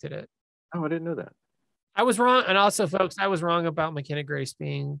Lee directed it. Oh, I didn't know that. I was wrong. And also, folks, I was wrong about McKenna Grace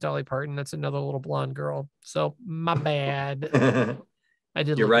being Dolly Parton. That's another little blonde girl. So my bad. I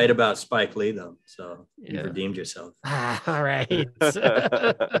did. You're right about Spike Lee, though. So you redeemed yourself. All right.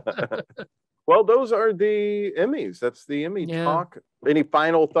 Well, those are the Emmys. That's the Emmy talk. Any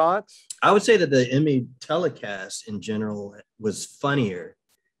final thoughts? I would say that the Emmy telecast in general was funnier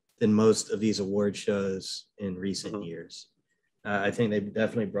than most of these award shows in recent years. I think they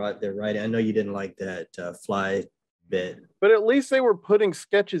definitely brought their right. I know you didn't like that fly bit, but at least they were putting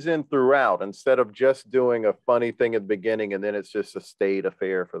sketches in throughout instead of just doing a funny thing at the beginning and then it's just a staid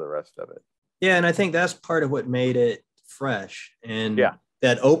affair for the rest of it. Yeah, and I think that's part of what made it fresh. And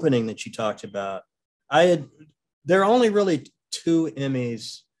that opening that you talked about, there are only really 2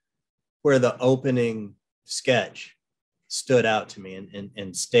 Emmys where the opening sketch stood out to me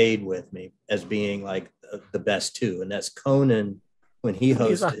and stayed with me as being like the best 2, and that's Conan when he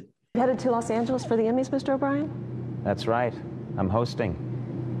hosted. Headed to Los Angeles for the Emmys, Mr. O'Brien? That's right. I'm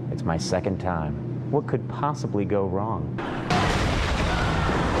hosting. It's my second time. What could possibly go wrong?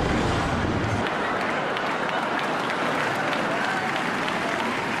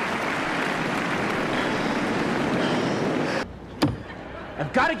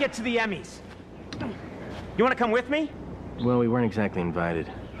 I've got to get to the Emmys. You want to come with me? Well, we weren't exactly invited.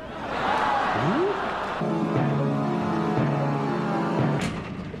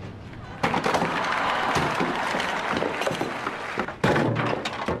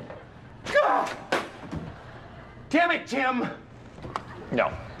 Damn it, Jim!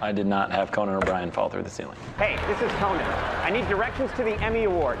 No, I did not have Conan O'Brien fall through the ceiling. Hey, this is Conan. I need directions to the Emmy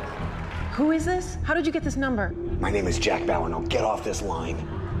Awards. Who is this? How did you get this number? My name is Jack Bauer. Now get off this line.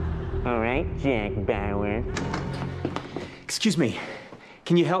 All right, Jack Bauer. Excuse me.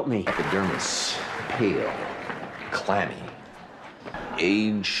 Can you help me? Epidermis, pale, clammy.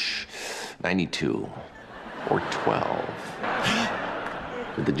 Age 92 or 12.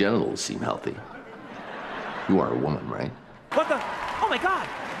 But the genitals seem healthy. You are a woman, right? What the? Oh my God!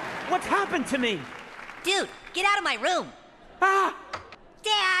 What's happened to me? Dude, get out of my room. Ah!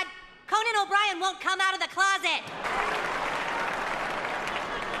 Dad, Conan O'Brien won't come out of the closet.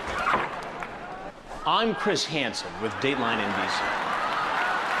 I'm Chris Hansen with Dateline NBC.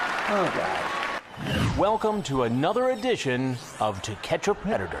 Oh, God. Welcome to another edition of To Catch a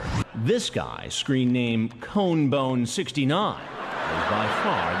Predator. This guy, screen name Conebone69, is by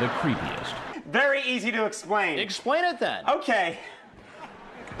far the creepiest. Very easy to explain. Explain it then. Okay.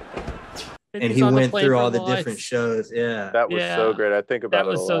 And he went through all the different shows. Yeah. That was so great. I think about it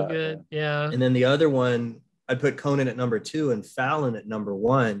a lot. That was so good. Yeah. And then the other one, I put Conan at number 2 and Fallon at number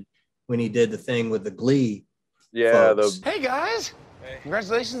 1 when he did the thing with the Glee. Yeah. Hey, guys. Hey.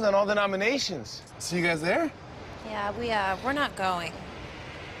 Congratulations on all the nominations. See you guys there? Yeah, we're not going.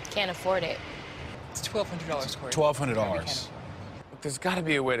 Can't afford it. It's $1,200, Corey. $1,200. Look, there's got to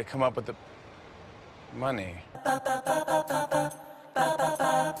be a way to come up with the money.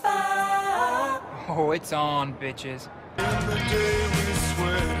 Oh, it's on, bitches. The day we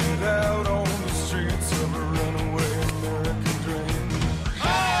sweated out on the streets of a runaway American dream.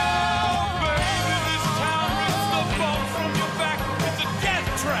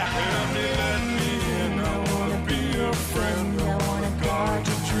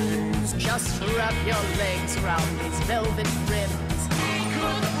 wrap your legs around these velvet rims.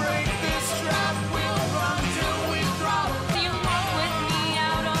 Could break this strap, we'll run till we drop. You walk with me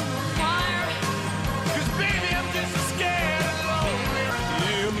out on the wire. 'Cause baby, I'm just scared and lonely.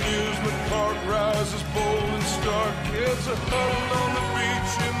 The amusement park rises bold and stark. Kids are huddled on the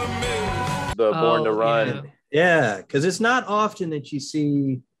beach in the mist. The Born to Run. Yeah, because it's not often that you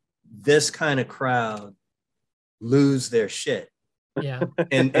see this kind of crowd lose their shit. Yeah.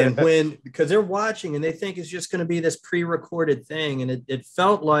 And when, because they're watching and they think it's just going to be this pre-recorded thing. And it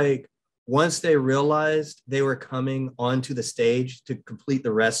felt like once they realized they were coming onto the stage to complete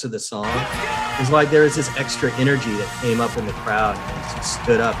the rest of the song, it's like there was this extra energy that came up in the crowd and it just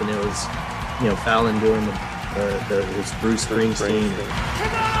stood up, and it was, you know, Fallon doing his Bruce Springsteen.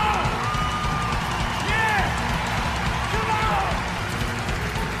 Come on! Yeah! Come on!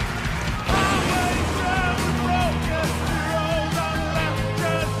 Always drive the broken road on left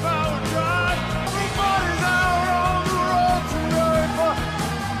and power drive. Everybody's out on the road tonight, but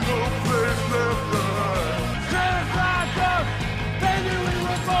no place left behind. Just like us, baby, we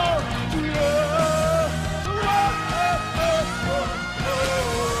were born to love.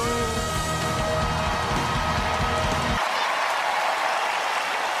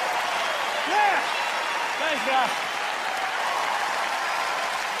 Thanks, guys.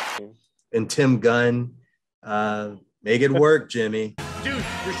 And Tim Gunn, make it work, Jimmy. Dude,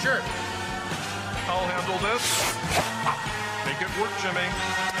 your shirt. I'll handle this. Make it work, Jimmy.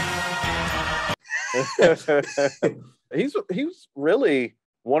 He's really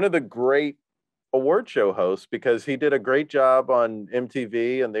one of the great award show hosts, because he did a great job on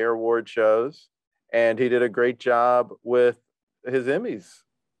MTV and their award shows, and he did a great job with his Emmys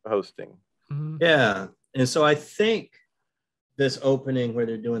hosting. Yeah. And so I think this opening where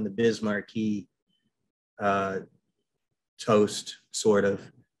they're doing the Biz Marquee toast, sort of,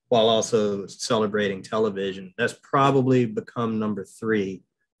 while also celebrating television, that's probably become number 3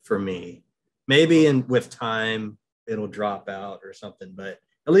 for me. Maybe with time it'll drop out or something, but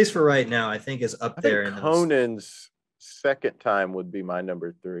at least for right now, I think it's up there. In Conan's second time would be my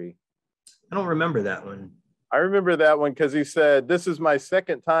number 3. I don't remember that one. I remember that one because he said, "This is my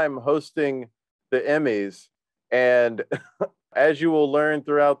second time hosting the Emmys." And as you will learn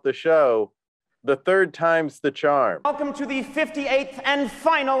throughout the show, the third time's the charm. Welcome to the 58th and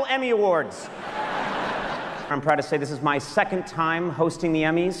final Emmy Awards. I'm proud to say this is my second time hosting the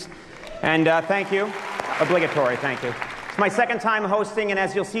Emmys. And thank you. Obligatory, thank you. It's my second time hosting, and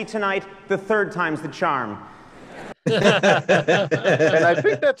as you'll see tonight, the third time's the charm. And I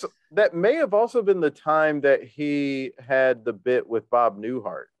think that may have also been the time that he had the bit with Bob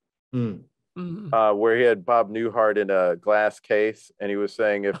Newhart, where he had Bob Newhart in a glass case, and he was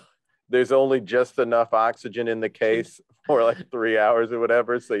saying if there's only just enough oxygen in the case for like 3 hours or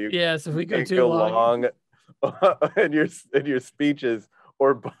whatever, so you if we go can't too go long in your speeches,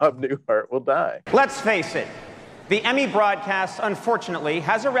 or Bob Newhart will die. Let's face it, the Emmy broadcast, unfortunately,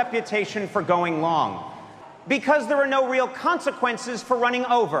 has a reputation for going long because there are no real consequences for running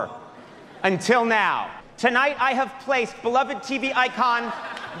over. Until now. Tonight, I have placed beloved TV icon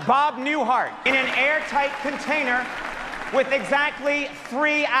Bob Newhart in an airtight container with exactly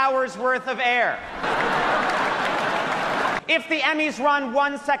 3 hours worth of air. If the Emmys run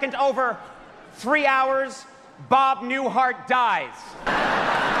 1 second over 3 hours, Bob Newhart dies.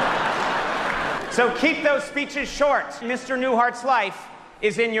 So keep those speeches short. Mr. Newhart's life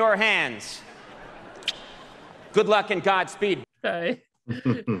is in your hands. Good luck and Godspeed. Okay.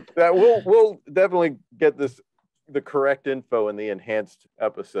 That we'll definitely get the correct info in the enhanced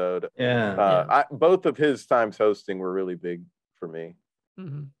episode. Both of his times hosting were really big for me.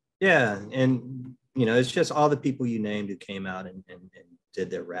 Yeah, and you know, it's just all the people you named who came out and did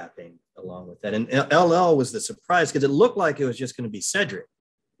their rapping along with that. And LL was the surprise because it looked like it was just going to be Cedric.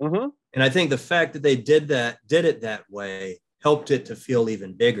 And I think the fact that they did it that way helped it to feel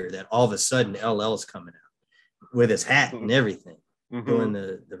even bigger, that all of a sudden LL's coming out with his hat and everything, doing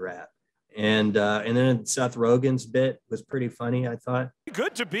the rap. And then Seth Rogen's bit was pretty funny, I thought.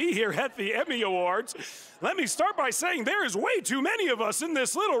 Good to be here at the Emmy Awards. Let me start by saying there is way too many of us in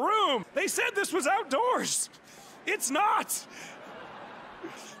this little room. They said this was outdoors. It's not.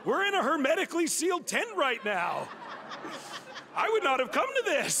 We're in a hermetically sealed tent right now. I would not have come to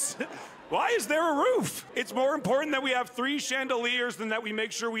this. Why is there a roof? It's more important that we have 3 chandeliers than that we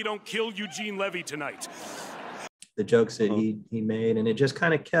make sure we don't kill Eugene Levy tonight. The jokes that he made, and it just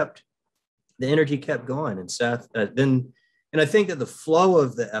kind of kept, the energy kept going. And Seth, and I think that the flow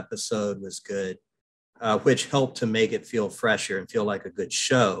of the episode was good, which helped to make it feel fresher and feel like a good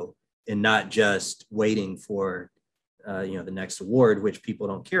show, and not just waiting for the next award, which people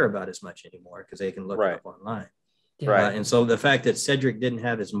don't care about as much anymore because they can look it up online. Right. And so the fact that Cedric didn't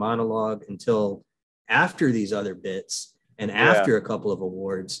have his monologue until after these other bits and after a couple of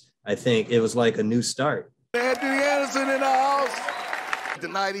awards, I think it was like a new start. Anthony Anderson in the house.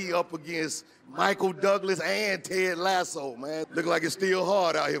 Tonight he up against Michael Douglas and Ted Lasso, man. Look like it's still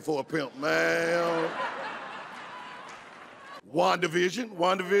hard out here for a pimp, man. WandaVision,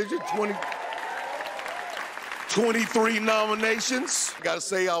 23 nominations. I gotta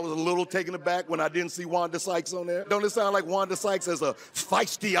say, I was a little taken aback when I didn't see Wanda Sykes on there. Don't it sound like Wanda Sykes as a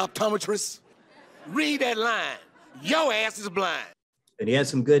feisty optometrist? Read that line. Your ass is blind. And he had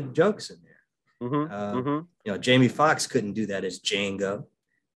some good jokes in there. Jamie Foxx couldn't do that as Django,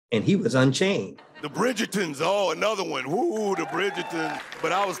 and he was Unchained. The Bridgertons, another one. Woo, the Bridgertons.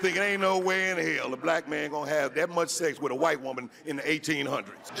 But I was thinking, ain't no way in hell a black man gonna have that much sex with a white woman in the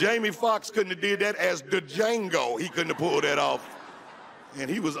 1800s. Jamie Foxx couldn't have did that as the Django. He couldn't have pulled that off. And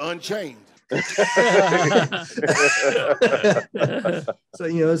he was Unchained. So,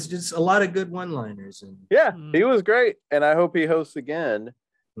 it's just a lot of good one-liners. Yeah, he was great. And I hope he hosts again.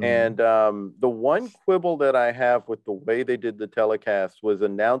 And the one quibble that I have with the way they did the telecast was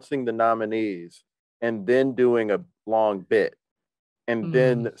announcing the nominees and then doing a long bit and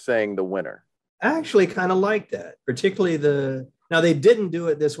then saying the winner. I actually kind of like that, particularly now they didn't do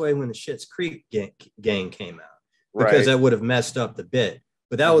it this way when the Schitt's Creek gang came out because that would have messed up the bit,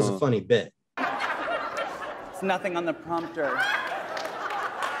 but that was a funny bit. It's nothing on the prompter.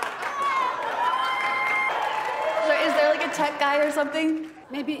 Is there like a tech guy or something?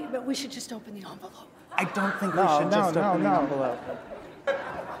 Maybe, but we should just open the envelope. I don't think we should just open the envelope.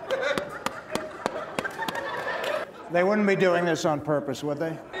 They wouldn't be doing this on purpose, would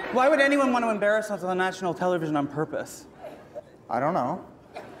they? Why would anyone want to embarrass us on national television on purpose? I don't know.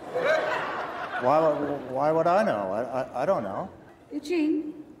 Why would I know? I don't know.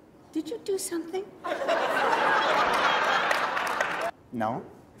 Eugene, did you do something? No.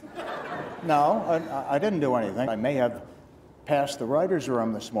 No, I didn't do anything. I may have passed the writer's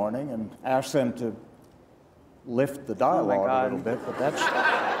room this morning and asked them to lift the dialogue a little bit, but that's...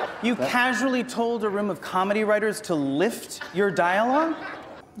 You casually told a room of comedy writers to lift your dialogue?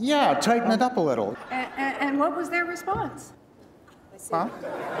 Yeah, tighten it up a little. And what was their response? Huh?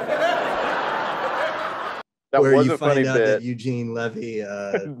 That where was you a find funny out bit. that Eugene Levy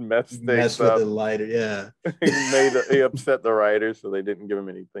messed with the lighter. Yeah. he upset the writers, so they didn't give him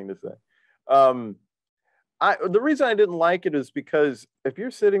anything to say. The reason I didn't like it is because if you're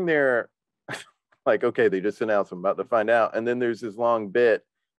sitting there like, okay, they just announced I'm about to find out, and then there's this long bit,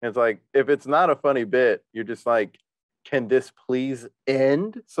 and it's like, if it's not a funny bit, you're just like, can this please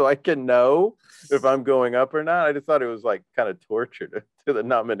end so I can know if I'm going up or not? I just thought it was like kind of torture to the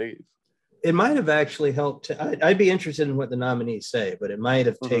nominees. It might have actually helped. I'd be interested in what the nominees say, but it might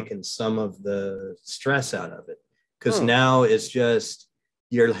have taken some of the stress out of it, because now it's just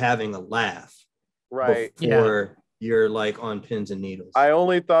you're having a laugh before you're like on pins and needles. I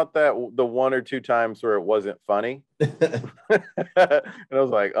only thought that the one or two times where it wasn't funny. And I was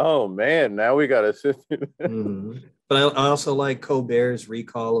like, oh man, now we got to sit through. But I also like Colbert's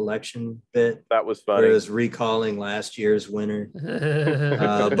recall election bit. That was funny. Where it was recalling last year's winner.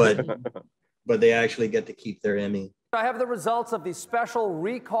 But they actually get to keep their Emmy. I have the results of the special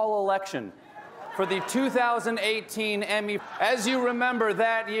recall election for the 2018 Emmy. As you remember,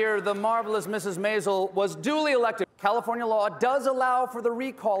 that year, the marvelous Mrs. Maisel was duly elected. California law does allow for the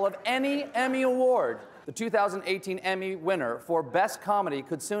recall of any Emmy award. The 2018 Emmy winner for Best Comedy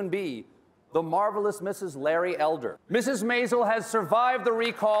could soon be the marvelous Mrs. Larry Elder. Mrs. Maisel has survived the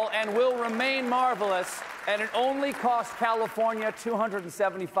recall and will remain marvelous, and it only cost California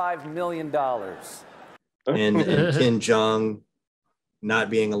 $275 million. And Ken Jeong not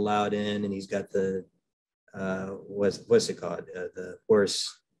being allowed in, and he's got the what's it called, the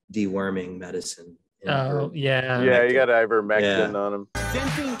horse deworming medicine. You got ivermectin on him.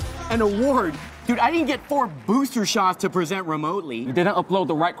 Presenting an award. Dude, I didn't get 4 booster shots to present remotely. You didn't upload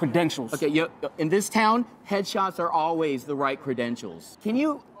the right credentials. Okay, in this town, headshots are always the right credentials. Can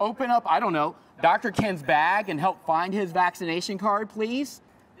you open up, I don't know, Dr. Ken's bag and help find his vaccination card, please?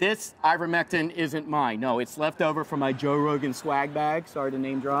 This ivermectin isn't mine. No, it's left over from my Joe Rogan swag bag. Sorry to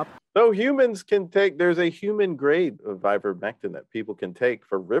name drop. So humans can take, there's a human grade of ivermectin that people can take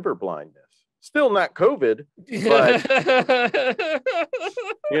for river blindness. Still not COVID, but,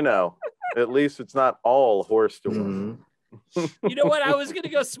 you know, at least it's not all horse deworming. You know what? I was gonna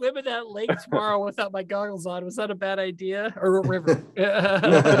go swim in that lake tomorrow without my goggles on. Was that a bad idea? Or a river?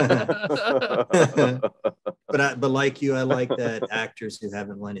 But like you, I like that actors who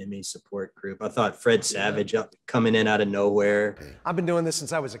haven't won Emmy support group. I thought Fred Savage coming in out of nowhere. I've been doing this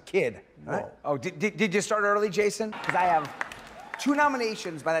since I was a kid. Right? Oh, did you start early, Jason? Because I have 2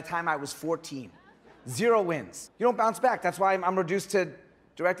 nominations by the time I was 14. 0 wins. You don't bounce back. That's why I'm reduced to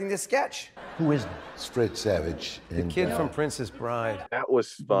directing this sketch. Who is that? It's Fred Savage. The kid from Princess Bride. That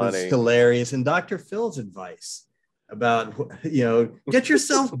was funny. It's hilarious. And Dr. Phil's advice about, get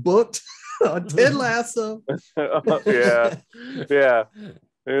yourself booked on Ted Lasso. Yeah.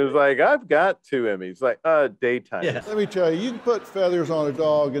 It was like, I've got 2 Emmys. Like, daytime. Yeah. Let me tell you, you can put feathers on a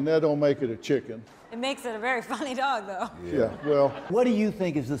dog and that don't make it a chicken. It makes it a very funny dog, though. Yeah, well. What do you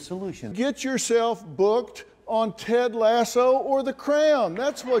think is the solution? Get yourself booked on Ted Lasso or The Crown.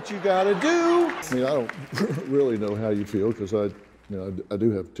 That's what you gotta do. I mean, I don't really know how you feel because I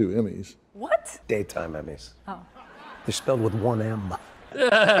do have 2 Emmys. What? Daytime Emmys. Oh. They're spelled with 1 M.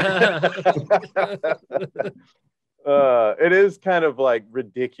 It is kind of like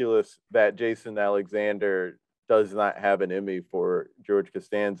ridiculous that Jason Alexander does not have an Emmy for George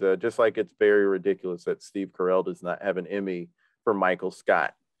Costanza, just like it's very ridiculous that Steve Carell does not have an Emmy for Michael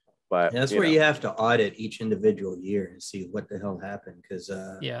Scott. But that's where you have to audit each individual year and see what the hell happened. Because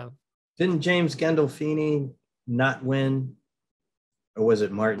didn't James Gandolfini not win, or was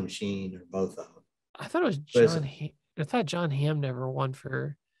it Martin Sheen, or both of them? I thought it was John. I thought John Hamm never won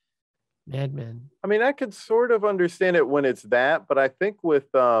for Mad Men. I mean, I could sort of understand it when it's that, but I think with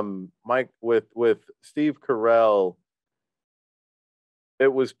with Steve Carell,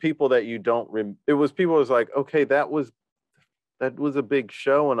 it was people that you don't. It was people who was like, okay, that was a big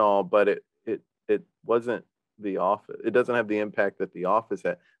show and all, but it wasn't The Office. It doesn't have the impact that The Office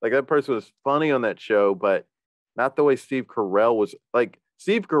had. Like, that person was funny on that show, but not the way Steve Carell was. Like,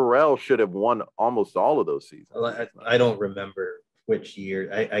 Steve Carell should have won almost all of those seasons. Well, I don't remember which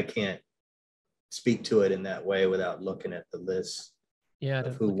year. I can't speak to it in that way without looking at the list. Yeah,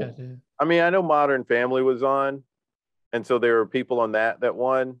 I mean, I know Modern Family was on, and so there were people on that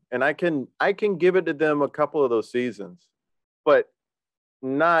won, and I can give it to them a couple of those seasons, but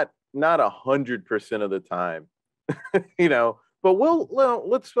not 100% of the time, But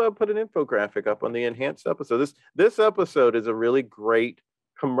let's put an infographic up on the enhanced episode. This episode is a really great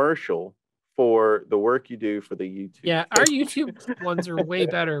commercial for the work you do for the YouTube. Yeah, our YouTube ones are way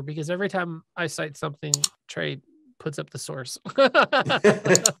better because every time I cite something, Trey puts up the source.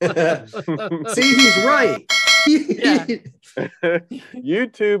 See, he's right.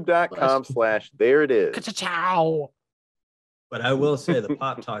 YouTube.com/there it is. Ka-cha-chow. But I will say the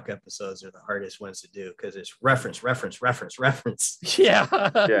Pop Talk episodes are the hardest ones to do because it's reference. Yeah.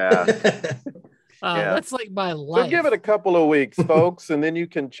 Yeah. That's like my life. So give it a couple of weeks, folks, and then you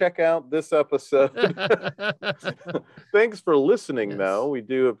can check out this episode. Thanks for listening, though. We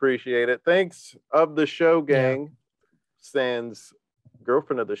do appreciate it. Thanks of the show gang, Sans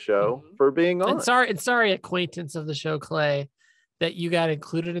girlfriend of the show, for being on. And sorry, acquaintance of the show, Clay, that you got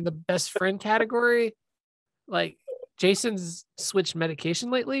included in the best friend category. Like, Jason's switched medication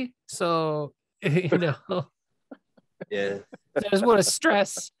lately, so Yeah. I just want to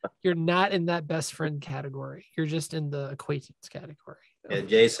stress you're not in that best friend category. You're just in the acquaintance category. Yeah,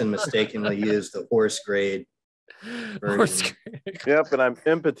 Jason mistakenly used the horse grade version. Yep, and I'm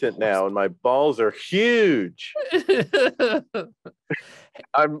impotent now, and my balls are huge.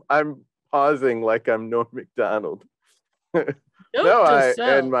 I'm pausing like I'm Norm Macdonald. And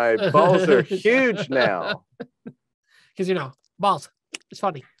my balls are huge now. Because balls. It's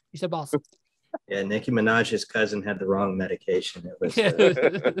funny. You said balls. Yeah, Nicki Minaj's cousin had the wrong medication. It was, There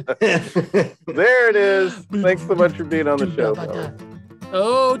it is. Thanks so much for being on the show.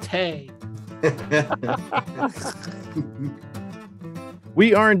 Oh, Tay.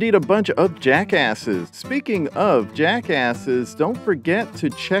 We are indeed a bunch of jackasses. Speaking of jackasses, don't forget to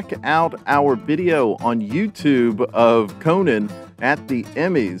check out our video on YouTube of Conan at the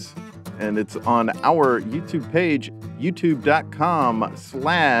Emmys. And it's on our YouTube page,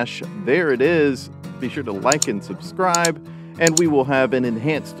 youtube.com/there it is. Be sure to like and subscribe. And we will have an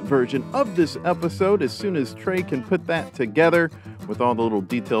enhanced version of this episode as soon as Trey can put that together with all the little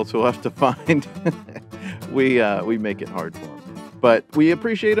details he'll have to find. We make it hard for him. But we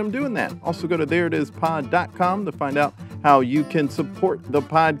appreciate him doing that. Also go to thereitispod.com to find out how you can support the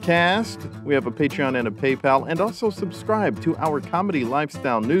podcast. We have a Patreon and a PayPal, and also subscribe to our comedy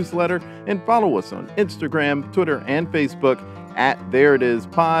lifestyle newsletter and follow us on Instagram, Twitter, and Facebook at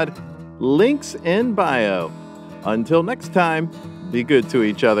thereitispod. Links in bio. Until next time, be good to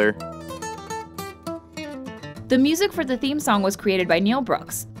each other. The music for the theme song was created by Neil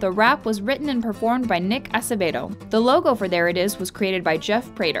Brooks. The rap was written and performed by Nick Acevedo. The logo for There It Is was created by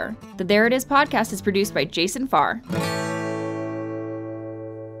Jeff Prater. The There It Is podcast is produced by Jason Farr.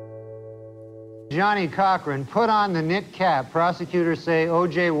 Johnny Cochran put on the knit cap prosecutors say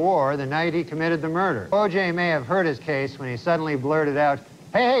O.J. wore the night he committed the murder. O.J. may have hurt his case when he suddenly blurted out,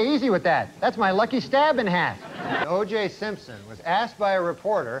 "Hey, easy with that. That's my lucky stabbing hat." O.J. Simpson was asked by a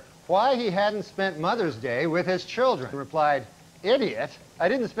reporter why he hadn't spent Mother's Day with his children. He replied, "Idiot, I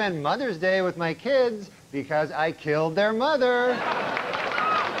didn't spend Mother's Day with my kids because I killed their mother."